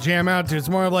really jam out to. It's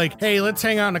more of like, hey, let's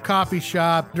hang out in a coffee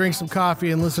shop, drink some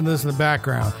coffee, and listen to this in the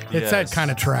background. It's that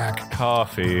kind of track.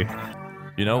 Coffee.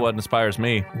 You know what inspires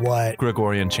me? What?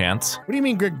 Gregorian chants. What do you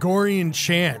mean Gregorian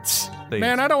chants?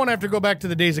 Man, I don't want to have to go back to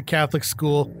the days of Catholic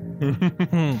school.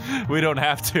 We don't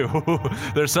have to.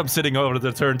 There's some sitting over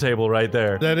the turntable right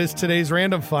there. That is today's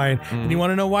random find. And you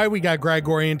want to know why we got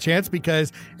Gregorian chants?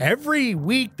 Because every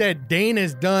week that Dane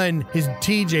has done his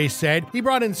TJ said, he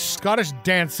brought in Scottish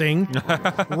dancing,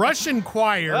 Russian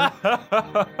choir.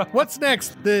 What's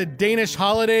next? The Danish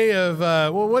holiday of,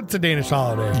 what's a Danish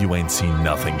holiday? You ain't seen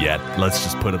nothing yet. Let's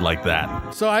just put it like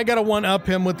that. So I got to one-up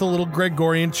him with the little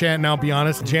Gregorian chant. Now, I'll be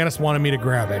honest, Janice wanted me to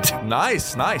grab it.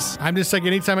 Nice. I'm just like,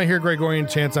 anytime I hear Gregorian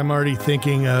chants, I'm already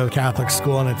thinking of Catholic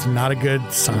school, and it's not a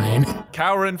good sign.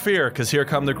 Cower in fear, because here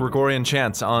come the Gregorian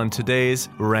chants on today's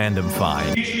Random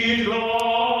Find.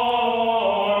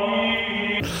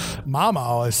 Mama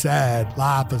always said,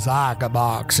 life is like a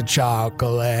box of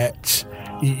chocolates.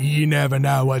 You never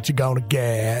know what you're going to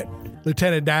get.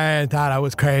 Lieutenant Dan thought I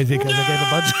was crazy because I gave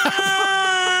a bunch of...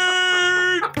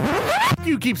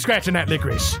 You keep scratching that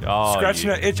licorice. Scratching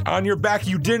that itch on your back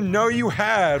you didn't know you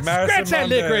had, Madison. Scratch that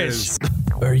licorice.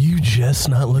 Are you just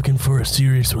not looking for a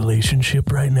serious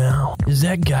relationship right now? Is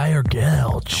that guy or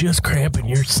gal just cramping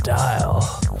your style?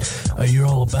 Are you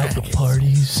all about the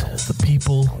parties, the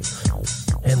people,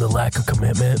 and the lack of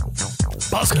commitment?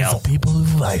 Because the people who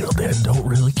vital then don't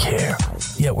really care.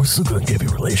 Yeah, we're still going to give you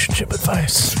relationship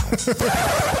advice.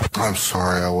 I'm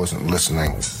sorry, I wasn't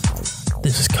listening.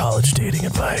 This is college dating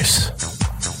advice.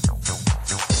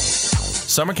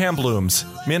 Summer camp blooms.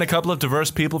 Me and a couple of diverse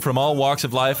people from all walks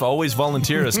of life always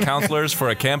volunteer as counselors for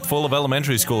a camp full of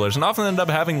elementary schoolers and often end up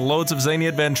having loads of zany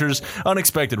adventures,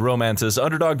 unexpected romances,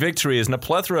 underdog victories, and a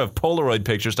plethora of Polaroid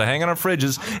pictures to hang on our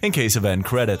fridges in case of end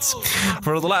credits.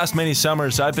 For the last many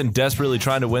summers, I've been desperately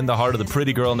trying to win the heart of the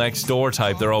pretty girl next door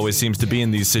type there always seems to be in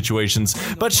these situations,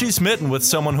 but she's smitten with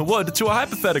someone who would, to a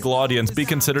hypothetical audience, be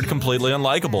considered completely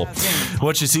unlikable.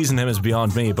 What she sees in him is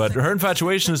beyond me, but her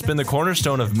infatuation has been the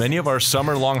cornerstone of many of our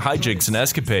summer-long hijinks and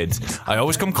escapades. I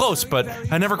always come close, but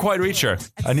I never quite reach her.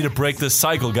 I need to break this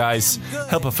cycle, guys.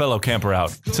 Help a fellow camper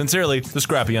out. Sincerely, the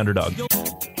scrappy underdog.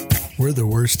 We're the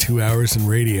worst 2 hours in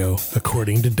radio,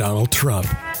 according to Donald Trump.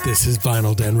 This is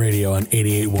Vinyl Den Radio on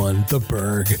 88.1 The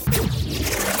Berg.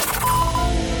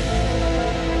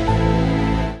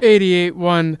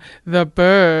 88.1 The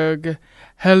Berg.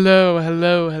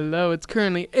 Hello. It's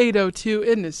currently 8:02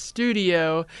 in the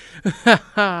studio.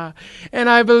 And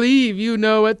I believe you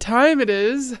know what time it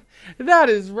is. That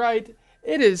is right.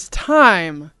 It is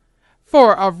time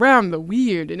for Around the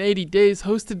Weird in 80 Days,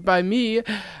 hosted by me,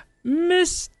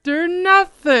 Mr.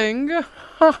 Nothing.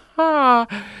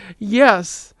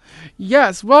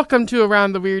 Yes, welcome to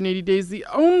Around the Weird in 80 Days, the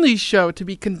only show to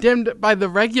be condemned by the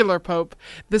regular Pope,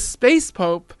 the Space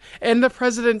Pope, and the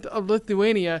President of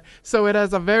Lithuania, so it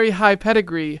has a very high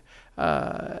pedigree,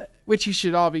 which you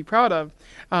should all be proud of.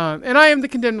 And I am the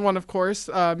condemned one, of course,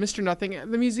 Mr. Nothing,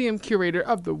 the museum curator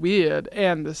of the weird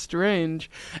and the strange,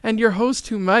 and your host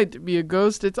who might be a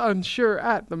ghost, it's unsure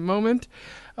at the moment.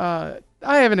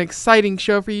 I have an exciting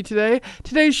show for you today.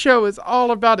 Today's show is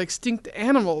all about extinct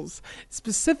animals,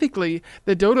 specifically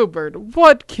the dodo bird.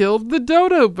 What killed the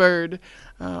dodo bird?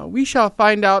 We shall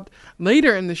find out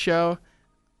later in the show.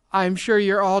 I'm sure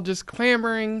you're all just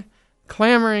clamoring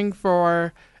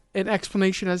for an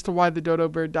explanation as to why the dodo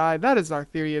bird died. That is our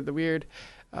theory of the weird.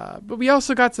 But we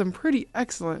also got some pretty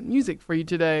excellent music for you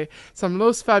today. Some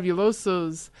Los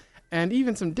Fabulosos, and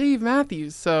even some Dave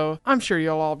Matthews, so I'm sure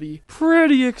you'll all be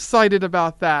pretty excited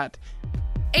about that.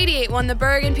 88.1 The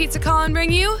Berg and Pizza Colin bring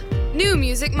you New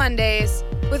Music Mondays,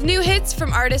 with new hits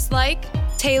from artists like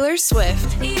Taylor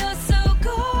Swift, You're so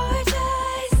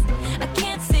gorgeous, I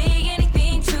can't say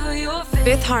anything to your face.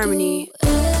 Fifth Harmony,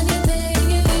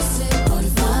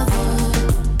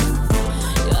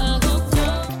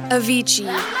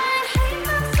 Avicii,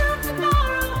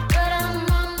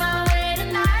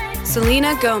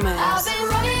 Selena Gomez, I've been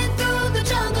running through the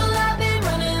jungle, I've been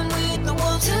running with the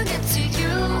wolves to get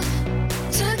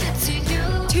to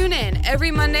you. Tune in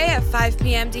every Monday at 5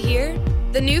 p.m. to hear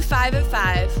the new 5 at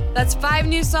 5. That's 5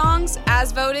 new songs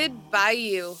as voted by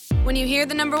you. When you hear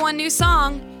the number 1 new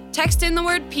song, text in the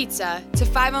word pizza to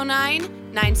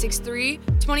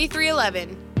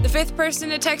 509-963-2311. The 5th person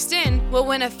to text in will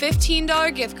win a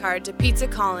 $15 gift card to Pizza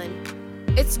Colin.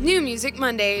 It's New Music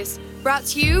Mondays, brought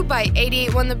to you by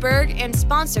 88.1 The Berg and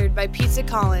sponsored by Pizza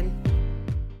Colin.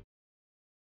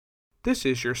 This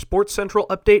is your Sports Central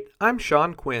update. I'm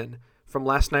Sean Quinn. From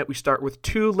last night, we start with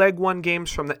 2 Leg 1 games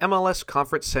from the MLS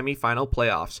Conference Semifinal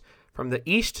Playoffs. From the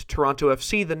East, Toronto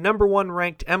FC, the number 1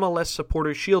 ranked MLS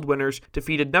Supporters Shield winners,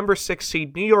 defeated number 6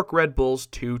 seed New York Red Bulls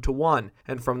 2-1.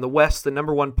 And from the West, the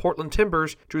number 1 Portland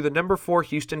Timbers drew the number 4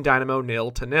 Houston Dynamo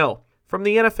 0-0. From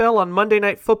the NFL on Monday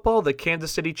Night Football, the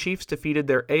Kansas City Chiefs defeated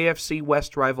their AFC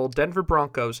West rival Denver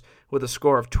Broncos with a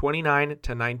score of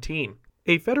 29-19.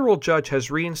 A federal judge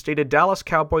has reinstated Dallas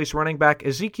Cowboys running back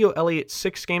Ezekiel Elliott's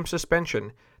 6-game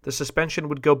suspension. The suspension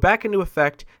would go back into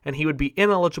effect, and he would be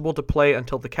ineligible to play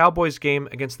until the Cowboys game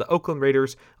against the Oakland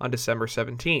Raiders on December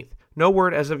 17th. No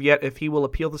word as of yet if he will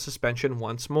appeal the suspension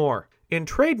once more. In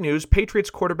trade news, Patriots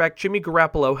quarterback Jimmy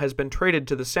Garoppolo has been traded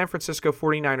to the San Francisco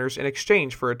 49ers in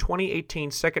exchange for a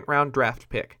 2018 second-round draft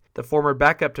pick. The former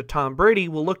backup to Tom Brady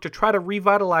will look to try to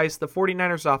revitalize the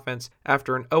 49ers offense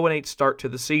after an 0-8 start to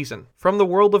the season. From the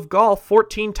world of golf,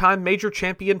 14-time major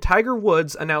champion Tiger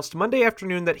Woods announced Monday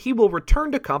afternoon that he will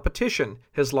return to competition.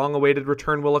 His long-awaited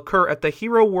return will occur at the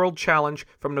Hero World Challenge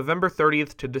from November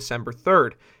 30th to December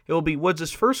 3rd. It will be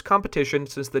Woods' first competition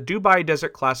since the Dubai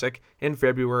Desert Classic in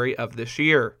February of this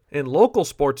year. In local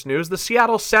sports news, the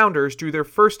Seattle Sounders drew their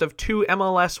first of 2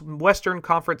 MLS Western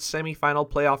Conference semifinal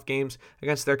playoff games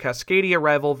against their Cascadia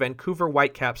rival Vancouver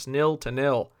Whitecaps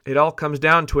 0-0. It all comes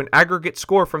down to an aggregate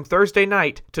score from Thursday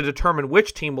night to determine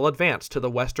which team will advance to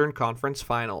the Western Conference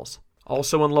Finals.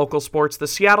 Also in local sports, the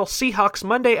Seattle Seahawks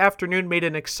Monday afternoon made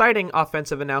an exciting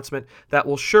offensive announcement that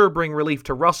will sure bring relief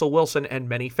to Russell Wilson and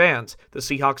many fans. The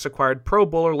Seahawks acquired Pro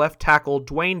Bowler left tackle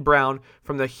Dwayne Brown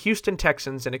from the Houston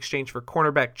Texans in exchange for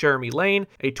cornerback Jeremy Lane,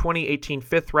 a 2018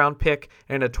 fifth-round pick,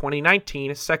 and a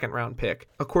 2019 second-round pick.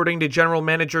 According to general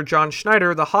manager John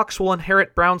Schneider, the Hawks will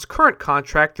inherit Brown's current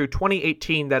contract through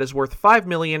 2018 that is worth $5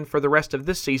 million for the rest of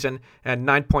this season and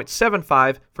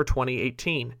 $9.75 for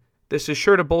 2018. This is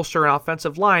sure to bolster an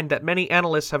offensive line that many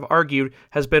analysts have argued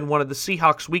has been one of the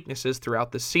Seahawks' weaknesses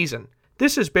throughout this season.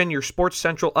 This has been your Sports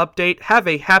Central Update. Have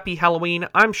a happy Halloween.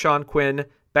 I'm Sean Quinn.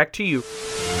 Back to you.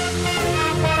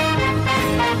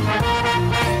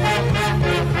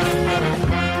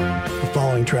 The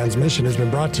following transmission has been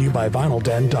brought to you by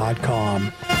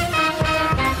VinylDen.com.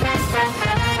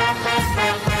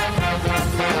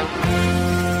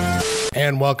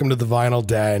 And welcome to the Vinyl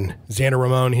Den. Xander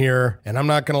Ramon here, and I'm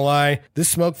not going to lie, this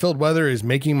smoke-filled weather is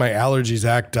making my allergies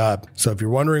act up. So if you're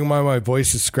wondering why my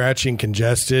voice is scratchy and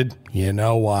congested, you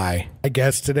know why. My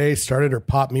guest today started her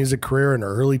pop music career in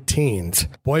her early teens.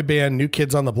 Boy band New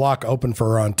Kids on the Block opened for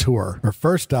her on tour. Her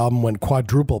first album went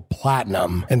quadruple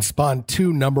platinum and spawned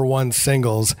 2 #1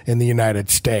 singles in the United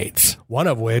States. One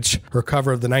of which, her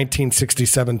cover of the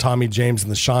 1967 Tommy James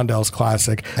and the Shondells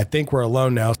classic, I Think We're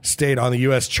Alone Now, stayed on the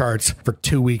U.S. charts for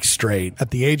 2 weeks straight.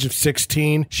 At the age of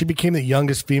 16, she became the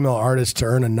youngest female artist to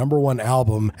earn a #1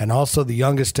 album and also the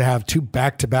youngest to have 2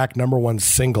 back-to-back #1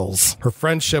 singles. Her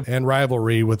friendship and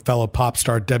rivalry with fellow pop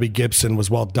star Debbie Gibson was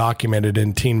well documented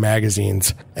in teen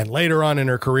magazines. And later on in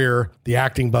her career, the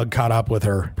acting bug caught up with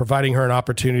her, providing her an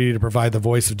opportunity to provide the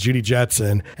voice of Judy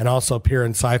Jetson and also appear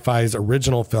in Sci-Fi's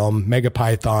original film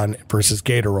Megapython vs.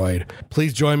 Gatoroid.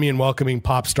 Please join me in welcoming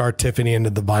pop star Tiffany into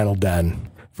the Vinyl Den.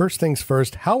 First things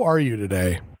first, how are you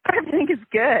today? Everything is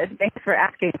good. Thanks for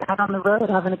asking. Out on the road,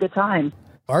 having a good time.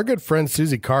 Our good friend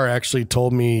Susie Carr actually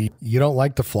told me you don't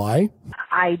like to fly?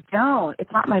 I don't.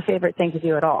 It's not my favorite thing to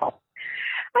do at all.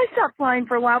 I stopped flying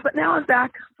for a while, but now I'm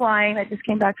back flying. I just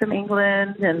came back from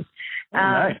England, and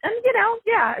nice. And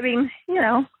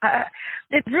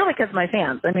it's really because of my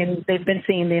fans. I mean, they've been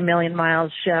seeing the A Million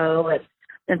Miles show,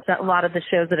 and a lot of the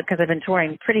shows because I've been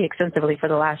touring pretty extensively for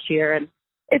the last year, and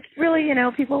it's really,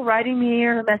 people writing me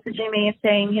or messaging me and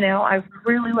saying, I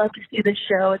really love to see this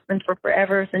show. It's been for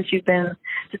forever since you've been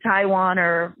to Taiwan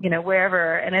or,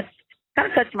 wherever. And it's kind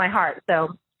of touched my heart. So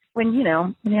when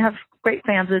you have great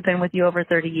fans that have been with you over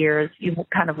 30 years, you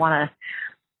kind of want to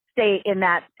stay in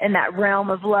that realm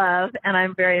of love. And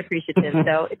I'm very appreciative.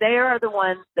 So they are the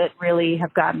ones that really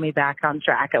have gotten me back on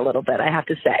track a little bit, I have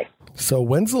to say. So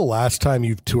when's the last time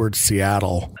you've toured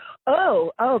Seattle?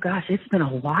 Oh gosh, it's been a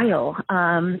while.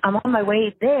 I'm on my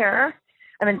way there.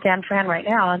 I'm in San Fran right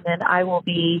now, and then I will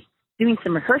be doing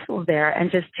some rehearsals there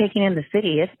and just taking in the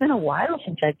city. It's been a while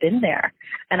since I've been there,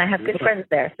 and I have good friends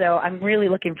there. So I'm really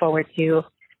looking forward to,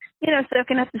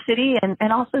 soaking up the city and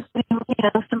also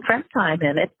some friend time.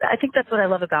 And I think that's what I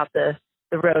love about the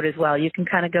road as well. You can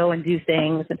kind of go and do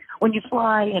things. And when you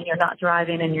fly and you're not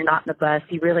driving and you're not in a bus,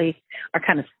 you really are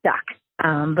kind of stuck.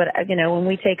 But when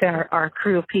we take our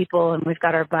crew of people and we've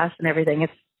got our bus and everything,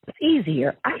 it's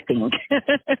easier, I think.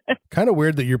 Kind of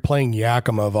weird that you're playing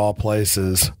Yakima of all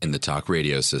places. In the talk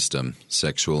radio system,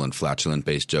 sexual and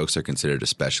flatulent-based jokes are considered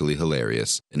especially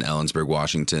hilarious. In Ellensburg,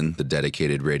 Washington, the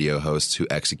dedicated radio hosts who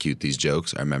execute these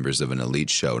jokes are members of an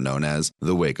elite show known as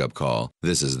The Wake Up Call.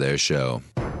 This is their show.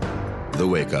 The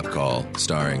Wake Up Call,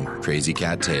 starring Crazy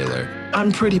Cat Taylor.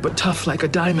 I'm pretty but tough like a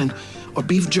diamond, or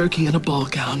beef jerky in a ball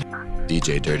gown.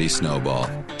 DJ Dirty Snowball.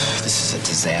 This is a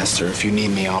disaster. If you need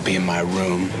me, I'll be in my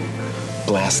room,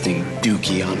 blasting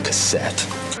Dookie on cassette.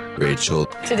 Rachel.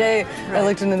 Today, I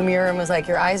looked into the mirror and was like,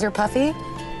 your eyes are puffy,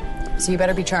 so you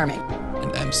better be charming.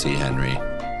 And MC Henry.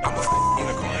 I'm a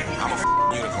unicorn. I'm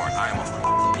a unicorn. I am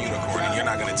a unicorn, and you're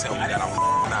not gonna tell me that I'm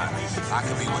not. I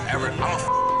can be whatever. I'm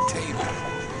a table.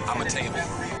 I'm a table.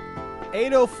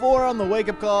 8:04 on the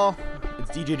wake-up call. It's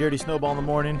DJ Dirty Snowball in the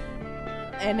morning.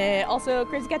 And also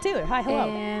Crazy Cat Taylor. Hi, hello.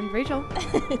 And Rachel.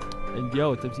 And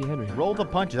yo, it's MC Henry. Roll the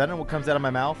punches. I don't know what comes out of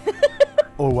my mouth.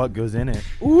 Or what goes in it.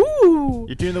 Ooh.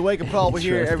 You're doing the wake-up call. We're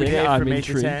here every day from 8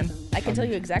 to 10. I can tell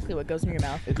you exactly what goes in your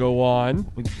mouth. Go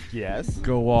on. Yes.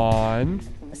 Go on.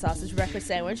 A sausage breakfast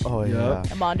sandwich. Oh, yeah.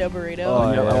 A Mondo burrito.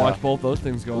 Oh, yeah. I watch both those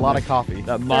things go. A lot of coffee.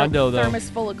 That Mondo, though. Thermos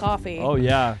full of coffee. Oh,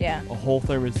 yeah. Yeah. A whole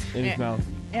thermos in his mouth.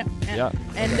 Yeah.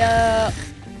 And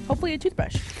hopefully a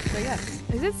toothbrush. So, yeah.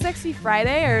 Is it Sexy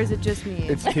Friday or is it just me?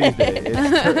 It's Tuesday.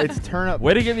 It's turn up.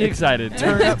 Way to get me excited.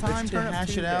 Turn up time to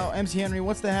hash it out. MC Henry,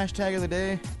 what's the hashtag of the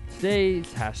day? Today's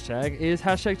hashtag is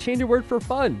hashtag change a word for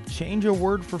fun. Change a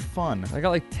word for fun. I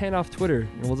got like 10 off Twitter,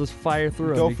 and we'll just fire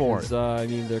through them. Go for it. I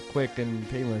mean, they're quick and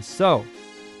painless. So,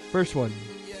 first one,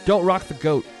 don't rock the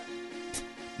goat.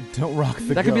 Don't rock the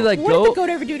goat. That could be like what goat. did the goat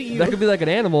ever do to you? That could be like an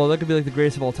animal. That could be like the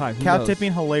greatest of all time. Who Cow knows?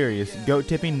 tipping, hilarious. Goat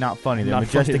tipping, not funny. They're Not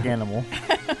majestic funny. animal.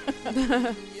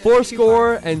 4 beers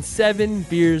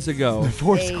ago.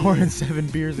 7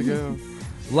 beers ago.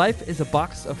 Life is a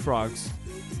box of frogs.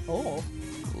 Oh.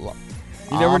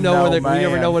 You never know when man. you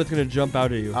never know when it's gonna jump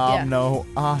out at you. I'm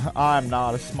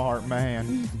not a smart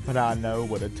man, but I know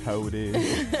what a toad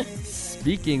is.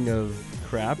 Speaking of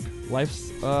crap,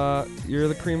 life's you're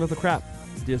the cream of the crap,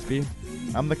 DSP.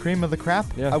 I'm the cream of the crap.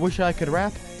 Yeah. I wish I could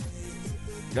rap.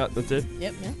 Yeah, that's it.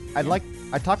 Yep.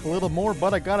 I talk a little more,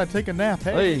 but I gotta take a nap.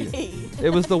 Hey.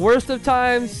 It was the worst of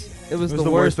times. It was the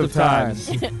worst of times.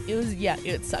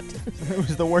 It sucked. It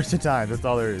was the worst of times. That's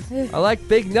all there is. I like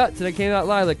big nuts, and I cannot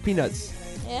lie like peanuts.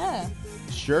 Yeah.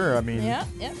 Sure, I mean, Yeah.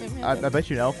 I bet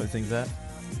you an elephant sings that.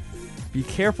 Be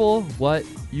careful what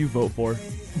you vote for.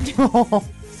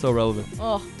 So relevant.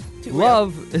 Oh, too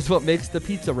Love is what makes the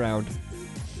pizza round.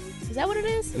 Is that what it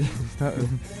is?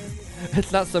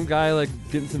 It's not some guy like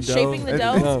getting some dough. Shaping the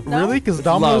dough? No? Really? Because It's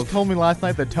Domino's love. told me last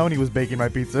night that Tony was baking my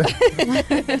pizza.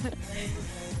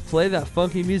 Play that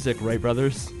funky music, Wright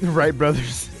Brothers. Wright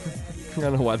Brothers. I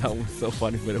don't know why that one was so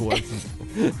funny, but it was.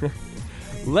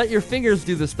 Let your fingers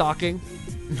do the stalking.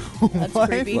 That's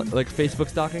creepy. Like Facebook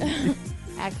stalking.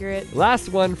 Accurate. Last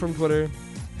one from Twitter.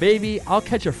 Baby, I'll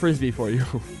catch a frisbee for you.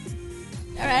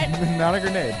 All right. Not a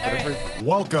grenade.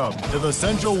 Welcome to the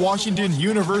Central Washington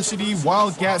University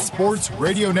Wildcat Sports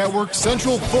Radio Network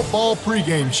Central Football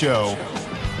Pregame Show.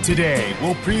 Today,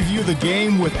 we'll preview the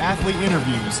game with athlete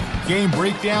interviews, game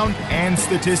breakdown, and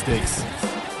statistics.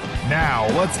 Now,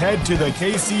 let's head to the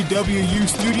KCWU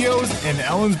studios in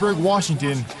Ellensburg,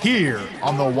 Washington, here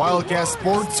on the Wildcat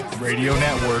Sports Radio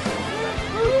Network.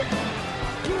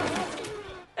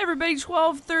 Everybody,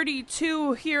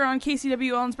 12:32 here on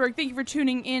KCW Ellensburg. Thank you for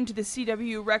tuning in to the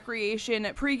CW Recreation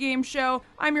pregame show.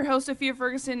 I'm your host, Sophia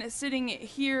Ferguson, sitting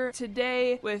here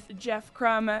today with Jeff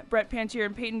Crum, Brett Pantier,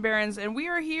 and Peyton Behrens, and we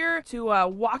are here to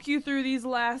walk you through these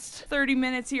last 30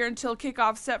 minutes here until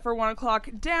kickoff set for 1 o'clock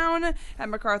down at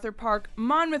MacArthur Park,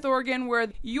 Monmouth, Oregon, where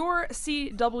your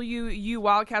CWU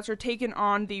Wildcats are taking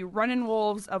on the Runnin'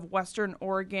 Wolves of Western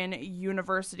Oregon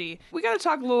University. We got to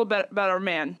talk a little bit about our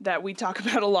man that we talk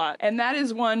about a lot, and that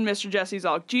is one Mr. Jesse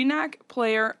Zalk, GNAC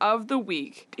Player of the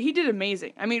Week. He did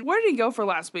amazing. I mean, where did he go for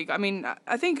last week? I mean,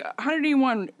 I think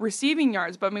 181 receiving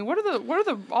yards, but I mean, what are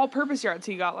the all-purpose yards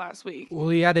he got last week? Well,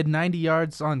 he added 90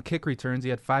 yards on kick returns. He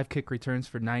had 5 kick returns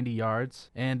for 90 yards,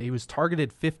 and he was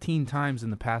targeted 15 times in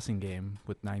the passing game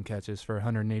with 9 catches for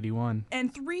 181.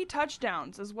 And 3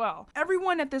 touchdowns as well.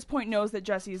 Everyone at this point knows that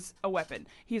Jesse's a weapon.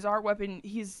 He's our weapon.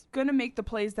 He's going to make the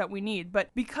plays that we need.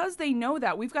 But because they know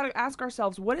that, we've got to ask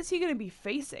ourselves, what is he going to be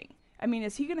facing? I mean,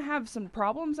 is he going to have some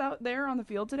problems out there on the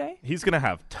field today? He's going to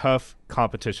have tough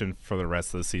competition for the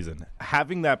rest of the season.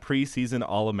 Having that preseason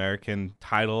All-American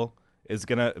title is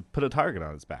going to put a target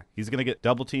on his back. He's going to get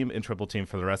double team and triple team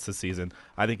for the rest of the season.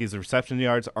 I think his reception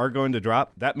yards are going to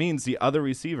drop. That means the other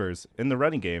receivers in the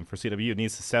running game for CWU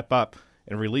needs to step up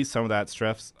and release some of that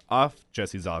stress off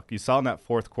Jesse Zalk. You saw in that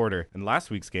fourth quarter in last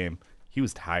week's game, he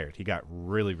was tired. He got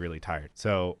really, really tired.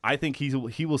 So I think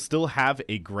he will still have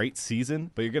a great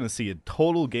season, but you're going to see a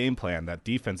total game plan that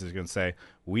defense is going to say,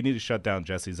 We need to shut down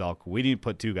Jesse Zalk. We need to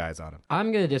put 2 guys on him.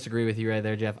 I'm going to disagree with you right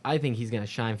there, Jeff. I think he's going to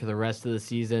shine for the rest of the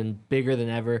season, bigger than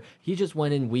ever. He just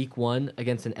went in week 1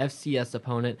 against an FCS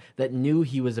opponent that knew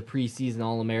he was a preseason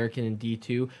All-American in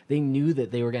D2. They knew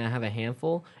that they were going to have a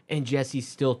handful, and Jesse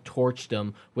still torched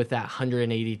him with that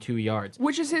 182 yards.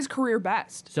 Which is his career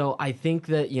best. So I think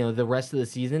that, the rest of the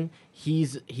season,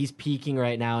 he's peaking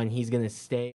right now, and he's going to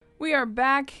stay. We are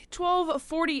back,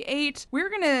 12:48. We're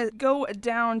going to go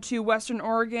down to Western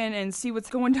Oregon and see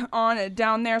what's going on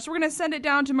down there. So we're going to send it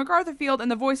down to MacArthur Field and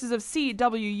the voices of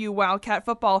CWU Wildcat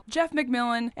football, Jeff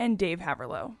McMillan and Dave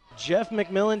Haverlow. Jeff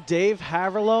McMillan, Dave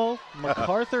Haverlow,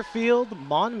 MacArthur Field,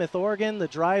 Monmouth, Oregon, the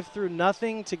drive through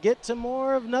nothing to get to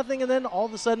more of nothing, and then all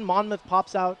of a sudden Monmouth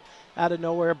pops out of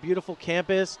nowhere. Beautiful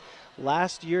campus.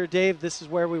 Last year, Dave, this is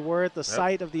where we were at the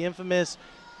site of the infamous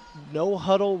no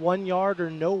huddle 1 yard or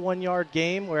no 1 yard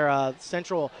game where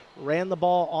Central ran the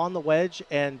ball on the wedge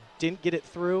and didn't get it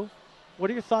through. What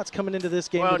are your thoughts coming into this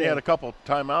game today? today? You had a couple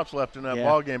timeouts left in that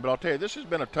ball game, but I'll tell you, this has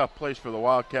been a tough place for the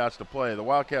Wildcats to play. The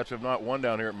Wildcats have not won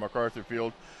down here at MacArthur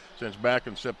Field since back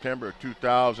in September of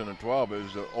 2012. It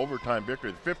was the overtime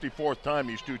victory, the 54th time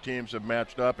these two teams have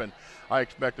matched up, and I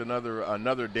expect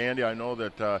another dandy. I know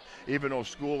that even though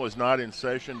school is not in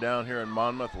session down here in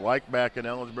Monmouth, like back in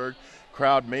Ellensburg,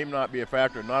 crowd may not be a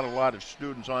factor. Not a lot of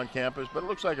students on campus, but it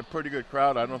looks like a pretty good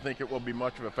crowd. I don't think it will be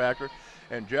much of a factor.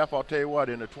 And, Jeff, I'll tell you what,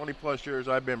 in the 20-plus years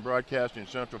I've been broadcasting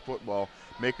Central football,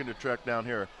 making the trek down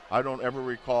here, I don't ever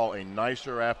recall a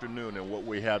nicer afternoon than what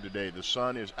we have today. The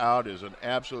sun is out, is an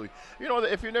absolutely –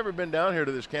 if you've never been down here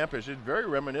to this campus, it's very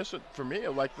reminiscent for me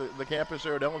of like the campus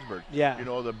there at Ellensburg. Yeah.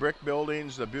 The brick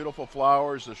buildings, the beautiful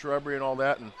flowers, the shrubbery and all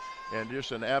that, and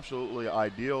just an absolutely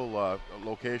ideal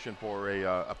location for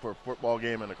a football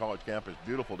game in a college campus.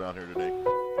 Beautiful down here today.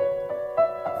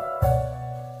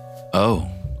 Oh,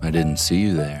 I didn't see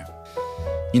you there.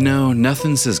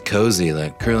 Nothing says cozy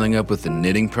like curling up with the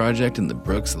knitting project in the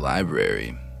Brooks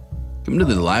Library. Come to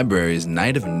the library's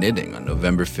Night of Knitting on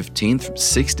November 15th from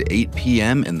 6 to 8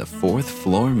 p.m. in the 4th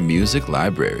floor Music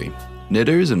Library.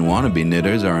 Knitters and wannabe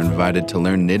knitters are invited to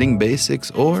learn knitting basics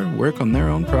or work on their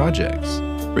own projects.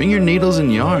 Bring your needles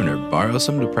and yarn or borrow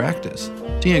some to practice.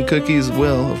 Tea and cookies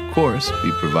will, of course,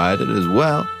 be provided, as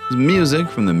well as music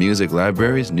from the Music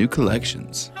Library's new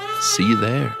collections. See you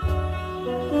there.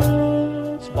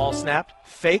 Ball snapped,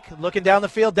 fake, looking down the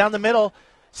field, down the middle,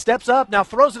 steps up, now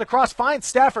throws it across, finds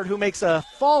Stafford, who makes a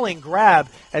falling grab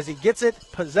as he gets it,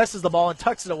 possesses the ball, and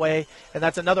tucks it away, and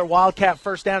that's another Wildcat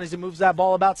first down as he moves that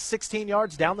ball about 16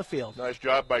 yards down the field. Nice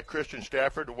job by Christian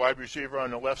Stafford, the wide receiver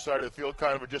on the left side of the field,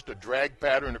 kind of just a drag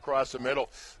pattern across the middle.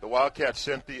 The Wildcats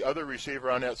sent the other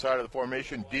receiver on that side of the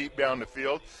formation deep down the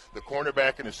field. The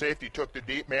cornerback and the safety took the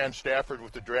deep man, Stafford,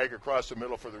 with the drag across the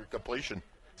middle for the completion.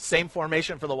 Same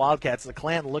formation for the Wildcats. The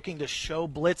Clan looking to show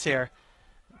blitz here.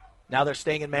 Now they're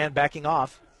staying in man, backing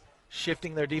off,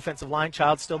 shifting their defensive line.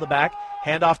 Childs still the back.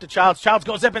 Hand off to Childs. Childs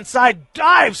goes up inside,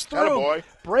 dives through,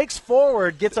 breaks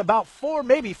forward, gets about 4,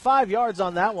 maybe 5 yards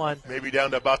on that one. Maybe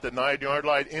down to about the 9-yard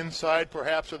line, inside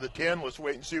perhaps of the 10. Let's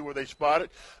wait and see where they spot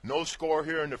it. No score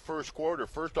here in the first quarter.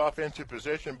 First offensive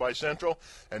possession by Central,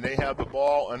 and they have the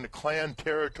ball on the Clan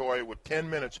territory with 10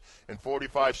 minutes and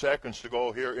 45 seconds to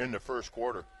go here in the first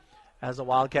quarter. As the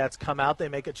Wildcats come out, they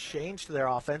make a change to their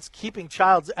offense, keeping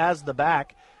Childs as the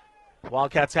back.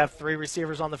 Wildcats have 3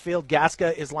 receivers on the field.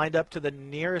 Gaska is lined up to the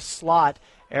nearest slot.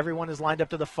 Everyone is lined up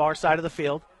to the far side of the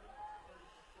field.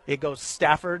 It goes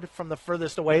Stafford from the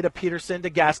furthest away to Peterson to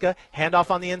Gaska.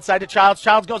 Handoff on the inside to Childs.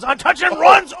 Childs goes untouched and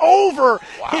runs over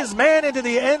his man into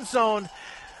the end zone.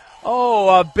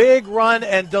 Oh, a big run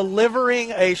and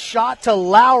delivering a shot to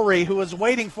Lowry, who was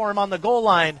waiting for him on the goal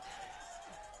line.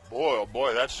 Boy, oh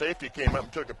boy, that safety came up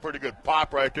and took a pretty good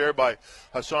pop right there by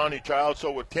Hassani Childs. So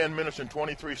with 10 minutes and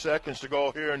 23 seconds to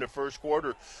go here in the first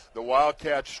quarter, the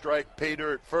Wildcats strike pay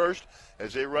dirt first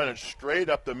as they run it straight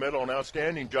up the middle. An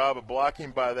outstanding job of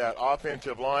blocking by that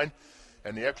offensive line,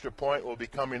 and the extra point will be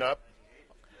coming up.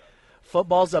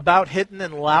 Football's about hitting,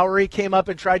 and Lowry came up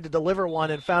and tried to deliver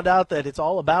one and found out that it's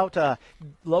all about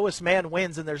lowest man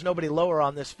wins, and there's nobody lower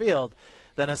on this field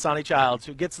than Hassani Childs,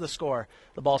 who gets the score.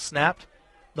 The ball snapped.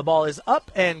 The ball is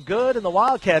up and good, and the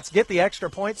Wildcats get the extra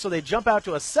point, so they jump out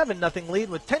to a 7-0 lead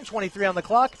with 10:23 on the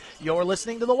clock. You're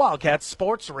listening to the Wildcat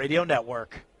Sports Radio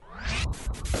Network.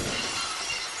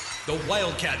 The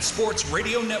Wildcat Sports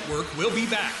Radio Network will be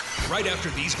back right after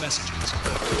these messages.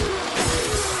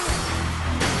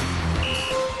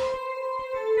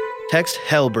 Text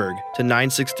Hellberg to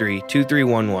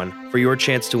 963-2311 for your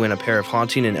chance to win a pair of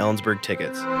Haunting in Ellensburg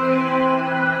tickets.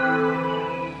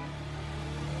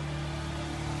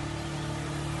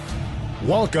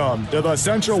 Welcome to the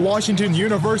Central Washington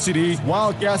University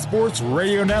Wildcat Sports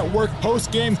Radio Network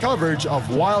post-game coverage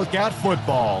of Wildcat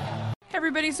football. Hey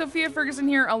everybody, Sophia Ferguson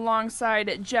here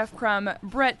alongside Jeff Crum,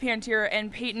 Brett Pantier,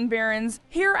 and Peyton Behrens.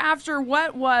 Here after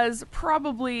what was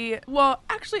probably, well,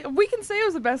 actually, we can say it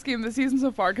was the best game of the season so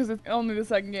far because it's only the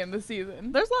second game of the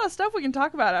season. There's a lot of stuff we can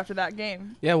talk about after that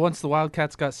game. Yeah, once the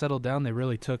Wildcats got settled down, they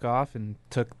really took off and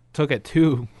took it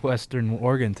to Western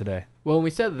Oregon today. Well,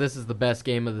 we said this is the best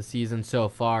game of the season so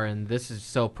far, and this is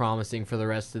so promising for the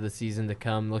rest of the season to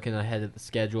come. Looking ahead at the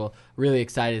schedule, really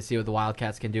excited to see what the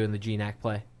Wildcats can do in the GNAC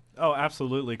play. Oh,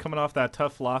 absolutely. Coming off that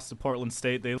tough loss to Portland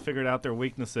State, they figured out their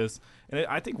weaknesses. And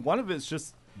I think one of it is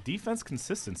just defense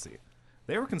consistency.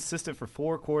 They were consistent for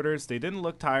 4 quarters. They didn't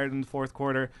look tired in the fourth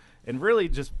quarter and really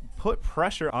just put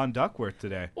pressure on Duckworth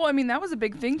today. Well, I mean, that was a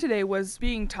big thing today, was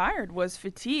being tired, was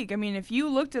fatigue. I mean, if you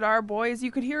looked at our boys,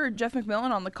 you could hear Jeff McMillan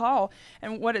on the call,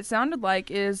 and what it sounded like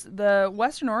is the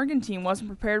Western Oregon team wasn't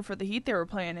prepared for the heat they were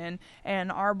playing in,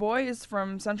 and our boys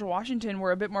from Central Washington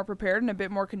were a bit more prepared and a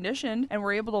bit more conditioned, and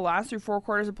were able to last through 4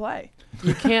 quarters of play.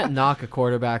 You can't knock a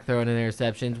quarterback throwing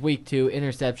interceptions. Week 2,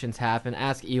 interceptions happen.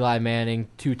 Ask Eli Manning,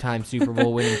 2-time Super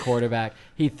Bowl winning quarterback.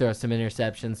 He throws some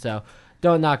interceptions, so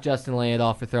don't knock Justin Lane at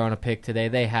all for throwing a pick today.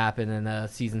 They happen, and the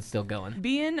season's still going.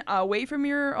 Being away from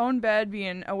your own bed,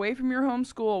 being away from your home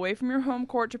school, away from your home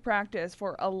court to practice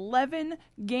for 11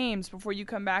 games before you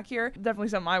come back here, definitely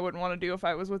something I wouldn't want to do if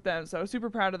I was with them. So super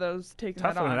proud of those taking that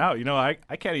on. Toughing it out. You know, I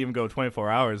can't even go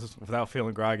 24 hours without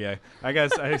feeling groggy. I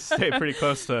guess I stay pretty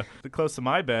close to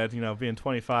my bed, you know, being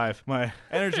 25. My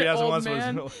energy as it once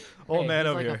was old man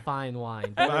over like here. A fine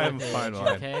wine. I'm fine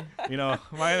wine. Okay? You know,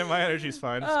 my energy's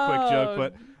fine. It's a quick joke.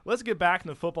 But let's get back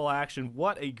into football action.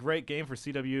 What a great game for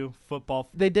CW football.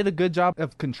 They did a good job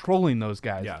of controlling those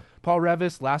guys. Yeah. Paul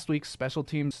Revis, last week's Special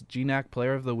Teams GNAC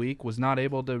Player of the Week, was not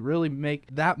able to really make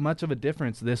that much of a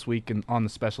difference this week on the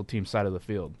special team side of the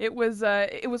field. It was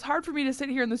hard for me to sit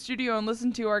here in the studio and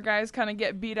listen to our guys kind of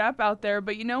get beat up out there,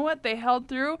 but you know what? They held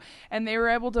through, and they were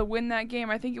able to win that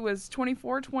game. I think it was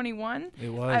 24-21. It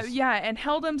was. And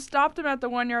held them, stopped them at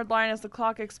the 1-yard line as the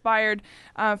clock expired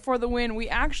for the win. We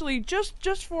actually,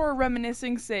 just for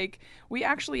reminiscing sake, we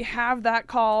actually have that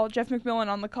call, Jeff McMillan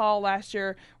on the call last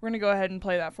year. We're going to go ahead and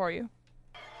play that for you.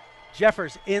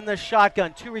 Jeffers in the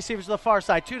shotgun. 2 receivers to the far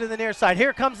side, 2 to the near side.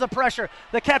 Here comes the pressure.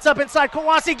 The Cats up inside.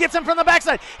 Kawasi gets him from the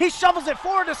backside. He shovels it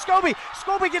forward to Scobie.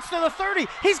 Scobie gets to the 30.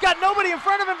 He's got nobody in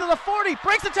front of him to the 40.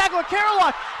 Breaks the tackle of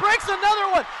Carolot. Breaks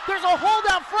another one. There's a hold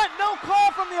out front. No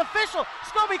call from the official.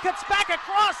 Scobie cuts back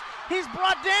across. He's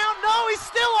brought down. No, he's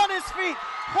still on his feet.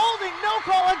 Holding, no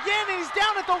call again, and he's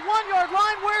down at the 1-yard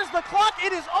line. Where's the clock?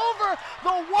 It is over.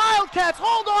 The Wildcats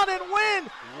hold on and win.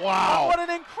 Wow. What an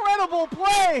incredible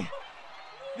play.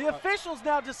 The officials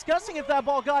now discussing if that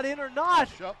ball got in or not.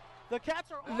 The Cats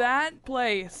are That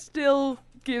play still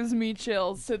gives me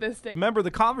chills to this day. Remember, the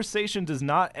conversation does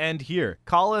not end here.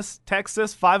 Call us, text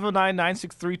us,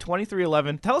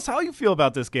 509-963-2311. Tell us how you feel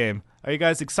about this game. Are you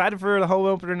guys excited for the home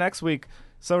opener next week?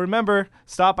 So remember,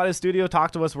 stop by the studio,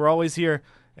 talk to us. We're always here.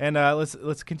 And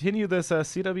let's continue this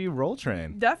CW roll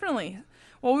train. Definitely.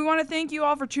 Well, we want to thank you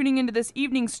all for tuning into this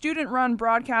evening's student-run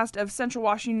broadcast of Central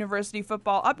Washington University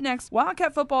football. Up next,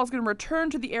 Wildcat football is going to return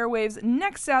to the airwaves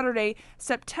next Saturday,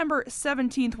 September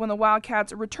 17th, when the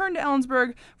Wildcats return to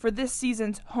Ellensburg for this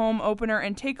season's home opener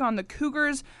and take on the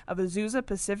Cougars of Azusa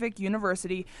Pacific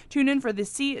University. Tune in for the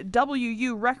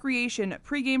CWU Recreation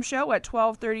pregame show at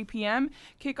 12:30 p.m.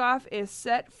 Kickoff is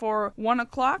set for 1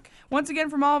 o'clock. Once again,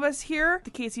 from all of us here at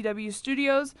the KCW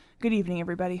studios, good evening,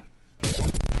 everybody.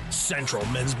 Central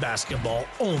men's basketball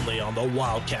only on the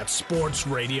Wildcat Sports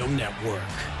Radio Network.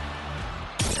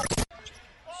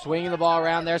 Swinging the ball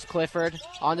around, there's Clifford.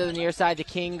 Onto the near side to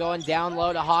King, going down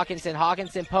low to Hawkinson.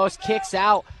 Hawkinson post, kicks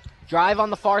out. Drive on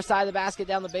the far side of the basket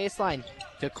down the baseline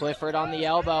to Clifford on the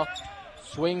elbow.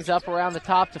 Swings up around the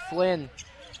top to Flynn.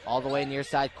 All the way near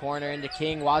side corner into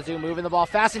King. Wazoo moving the ball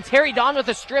fast, and Terry Don with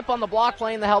a strip on the block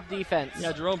playing the help defense.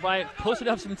 Yeah, Jerome Bryant posted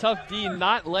up some tough D,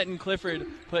 not letting Clifford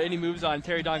put any moves on.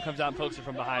 Terry Don comes out and pokes it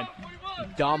from behind.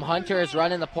 Dom Hunter is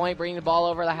running the point, bringing the ball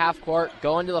over the half court,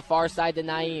 going to the far side to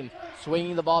Naeem.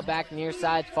 Swinging the ball back near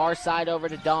side, far side over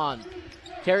to Don.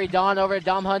 Terry Don over to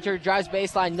Dom Hunter, drives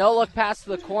baseline, no look pass to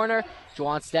the corner.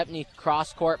 Juwan Stepney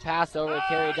cross court pass over to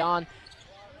Terry Don.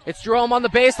 It's Jerome on the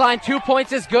baseline. 2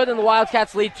 points is good, and the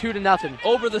Wildcats lead 2-0.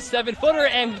 Over the 7-footer,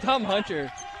 and Dom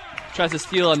Hunter tries to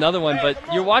steal another one, but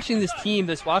you're watching this team,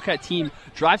 this Wildcat team,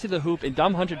 drive to the hoop, and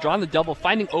Dom Hunter drawing the double,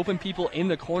 finding open people in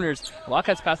the corners. The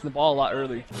Wildcats passing the ball a lot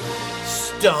early.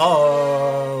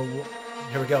 Stop.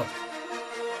 Here we go.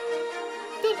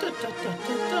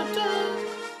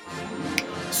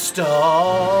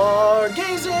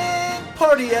 Stargazing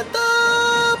party at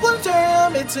the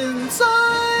planetarium. It's in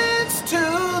science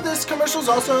too. This commercial's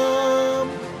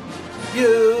awesome.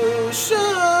 You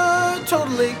should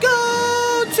totally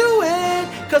go to it,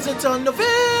 cause it's on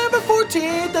November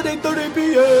 14th at 8:30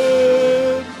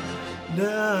 p.m.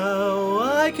 Now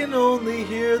I can only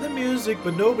hear the music,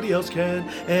 but nobody else can.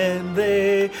 And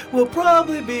they will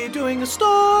probably be doing a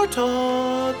Star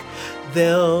Talk.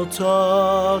 They'll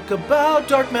talk about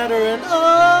dark matter and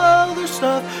other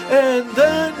stuff, and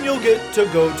then you'll get to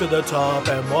go to the top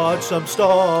and watch some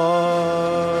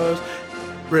stars.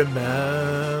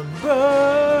 Remember,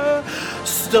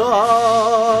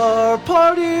 Star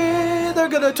Party. They're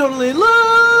gonna totally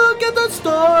look at the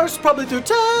stars, probably through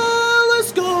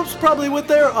telescopes, probably with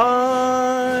their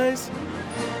eyes.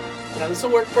 Now this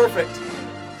will work perfect.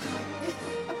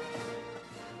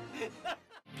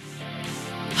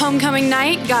 Homecoming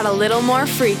night got a little more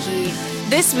freaky.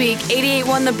 This week,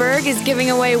 88.1 The Berg is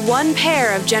giving away one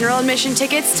pair of general admission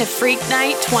tickets to Freak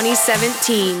Night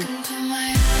 2017.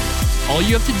 All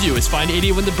you have to do is find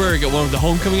 88.1 The Berg at one of the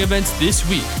homecoming events this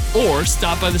week, or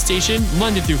stop by the station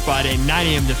Monday through Friday, 9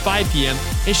 a.m. to 5 p.m.,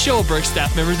 and show a Berg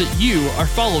staff member that you are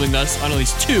following us on at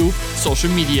least 2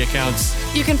 social media accounts.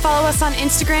 You can follow us on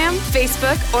Instagram,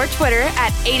 Facebook, or Twitter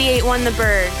at 88.1 The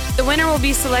Berg. The winner will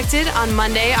be selected on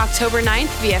Monday, October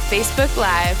 9th via Facebook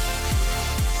Live.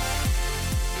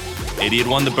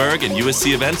 88.1 The Berg and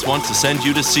USC Events wants to send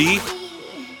you to see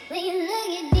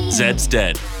Zed's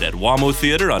Dead at WAMO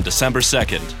Theater on December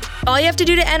 2nd. All you have to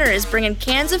do to enter is bring in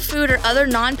cans of food or other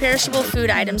non-perishable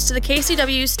food items to the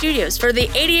KCW studios for the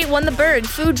 88.1 The Berg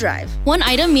food drive. One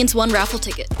item means one raffle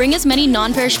ticket. Bring as many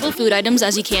non-perishable food items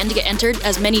as you can to get entered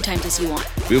as many times as you want.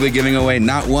 We'll be giving away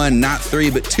not 1, not 3,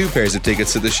 but 2 pairs of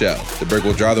tickets to the show. The Berg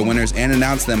will draw the winners and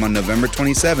announce them on November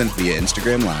 27th via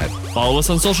Instagram Live. Follow us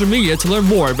on social media to learn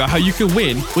more about how you can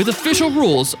win with official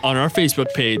rules on our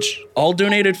Facebook page. All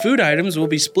donated food items will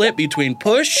be split between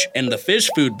Push and the Fish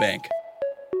Food Bank.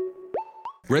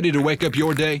 Ready to wake up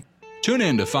your day? Tune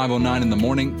in to 509 in the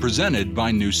Morning, presented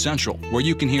by News Central, where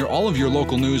you can hear all of your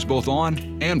local news both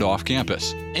on and off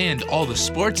campus. And all the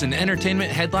sports and entertainment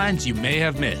headlines you may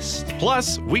have missed.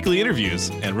 Plus, weekly interviews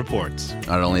and reports.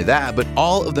 Not only that, but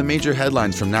all of the major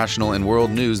headlines from national and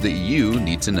world news that you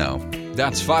need to know.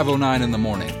 That's 509 in the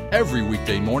Morning, every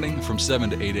weekday morning from 7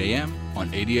 to 8 a.m. on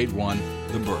 88.1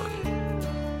 The Berg.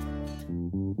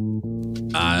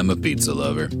 I'm a pizza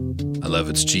lover. I love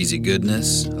its cheesy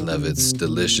goodness. I love its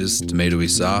delicious tomatoey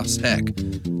sauce. Heck,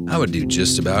 I would do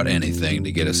just about anything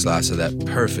to get a slice of that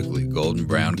perfectly golden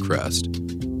brown crust.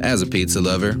 As a pizza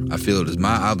lover, I feel it is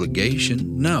my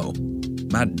obligation, no,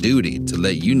 my duty to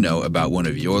let you know about one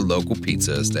of your local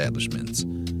pizza establishments.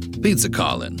 Pizza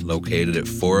Callin', located at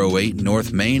 408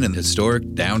 North Main in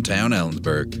historic downtown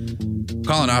Ellensburg.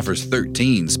 Callin' offers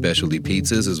 13 specialty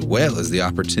pizzas as well as the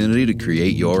opportunity to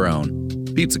create your own.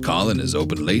 Pizza Callin' is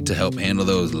open late to help handle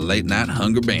those late-night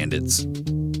hunger bandits.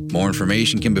 More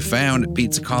information can be found at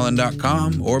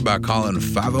pizzacallin.com or by calling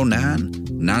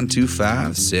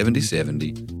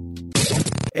 509-925-7070.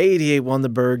 88.1 The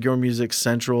Berg, your music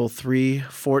central,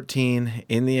 3:14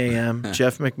 in the AM.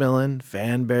 Jeff McMillan,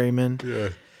 Van Berryman.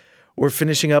 Yeah. We're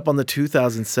finishing up on the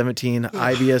 2017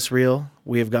 IBS reel.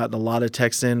 We have gotten a lot of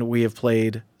texts in. We have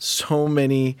played so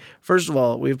many. First of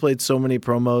all, we've played so many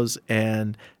promos,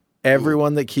 and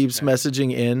everyone that keeps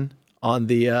messaging in on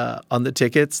the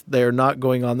tickets, they're not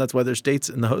going on. That's why there's dates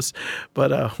in those.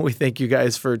 But we thank you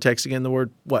guys for texting in the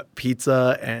word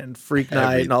pizza and Freak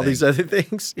Night and all these other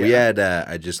things. We had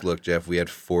I just looked, Jeff. We had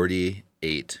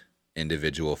 48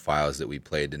 individual files that we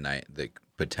played tonight that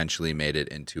potentially made it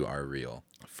into our reel.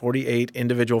 48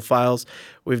 individual files.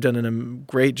 We've done a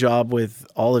great job with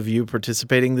all of you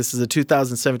participating. This is a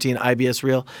 2017 IBS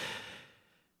reel.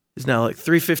 It's now like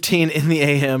 3:15 in the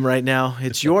AM right now.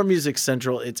 It's your music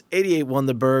central. It's 88.1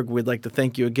 The Berg. We'd like to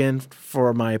thank you again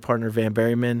for my partner, Van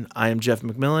Berryman. I am Jeff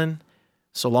McMillan.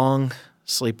 So long.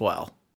 Sleep well.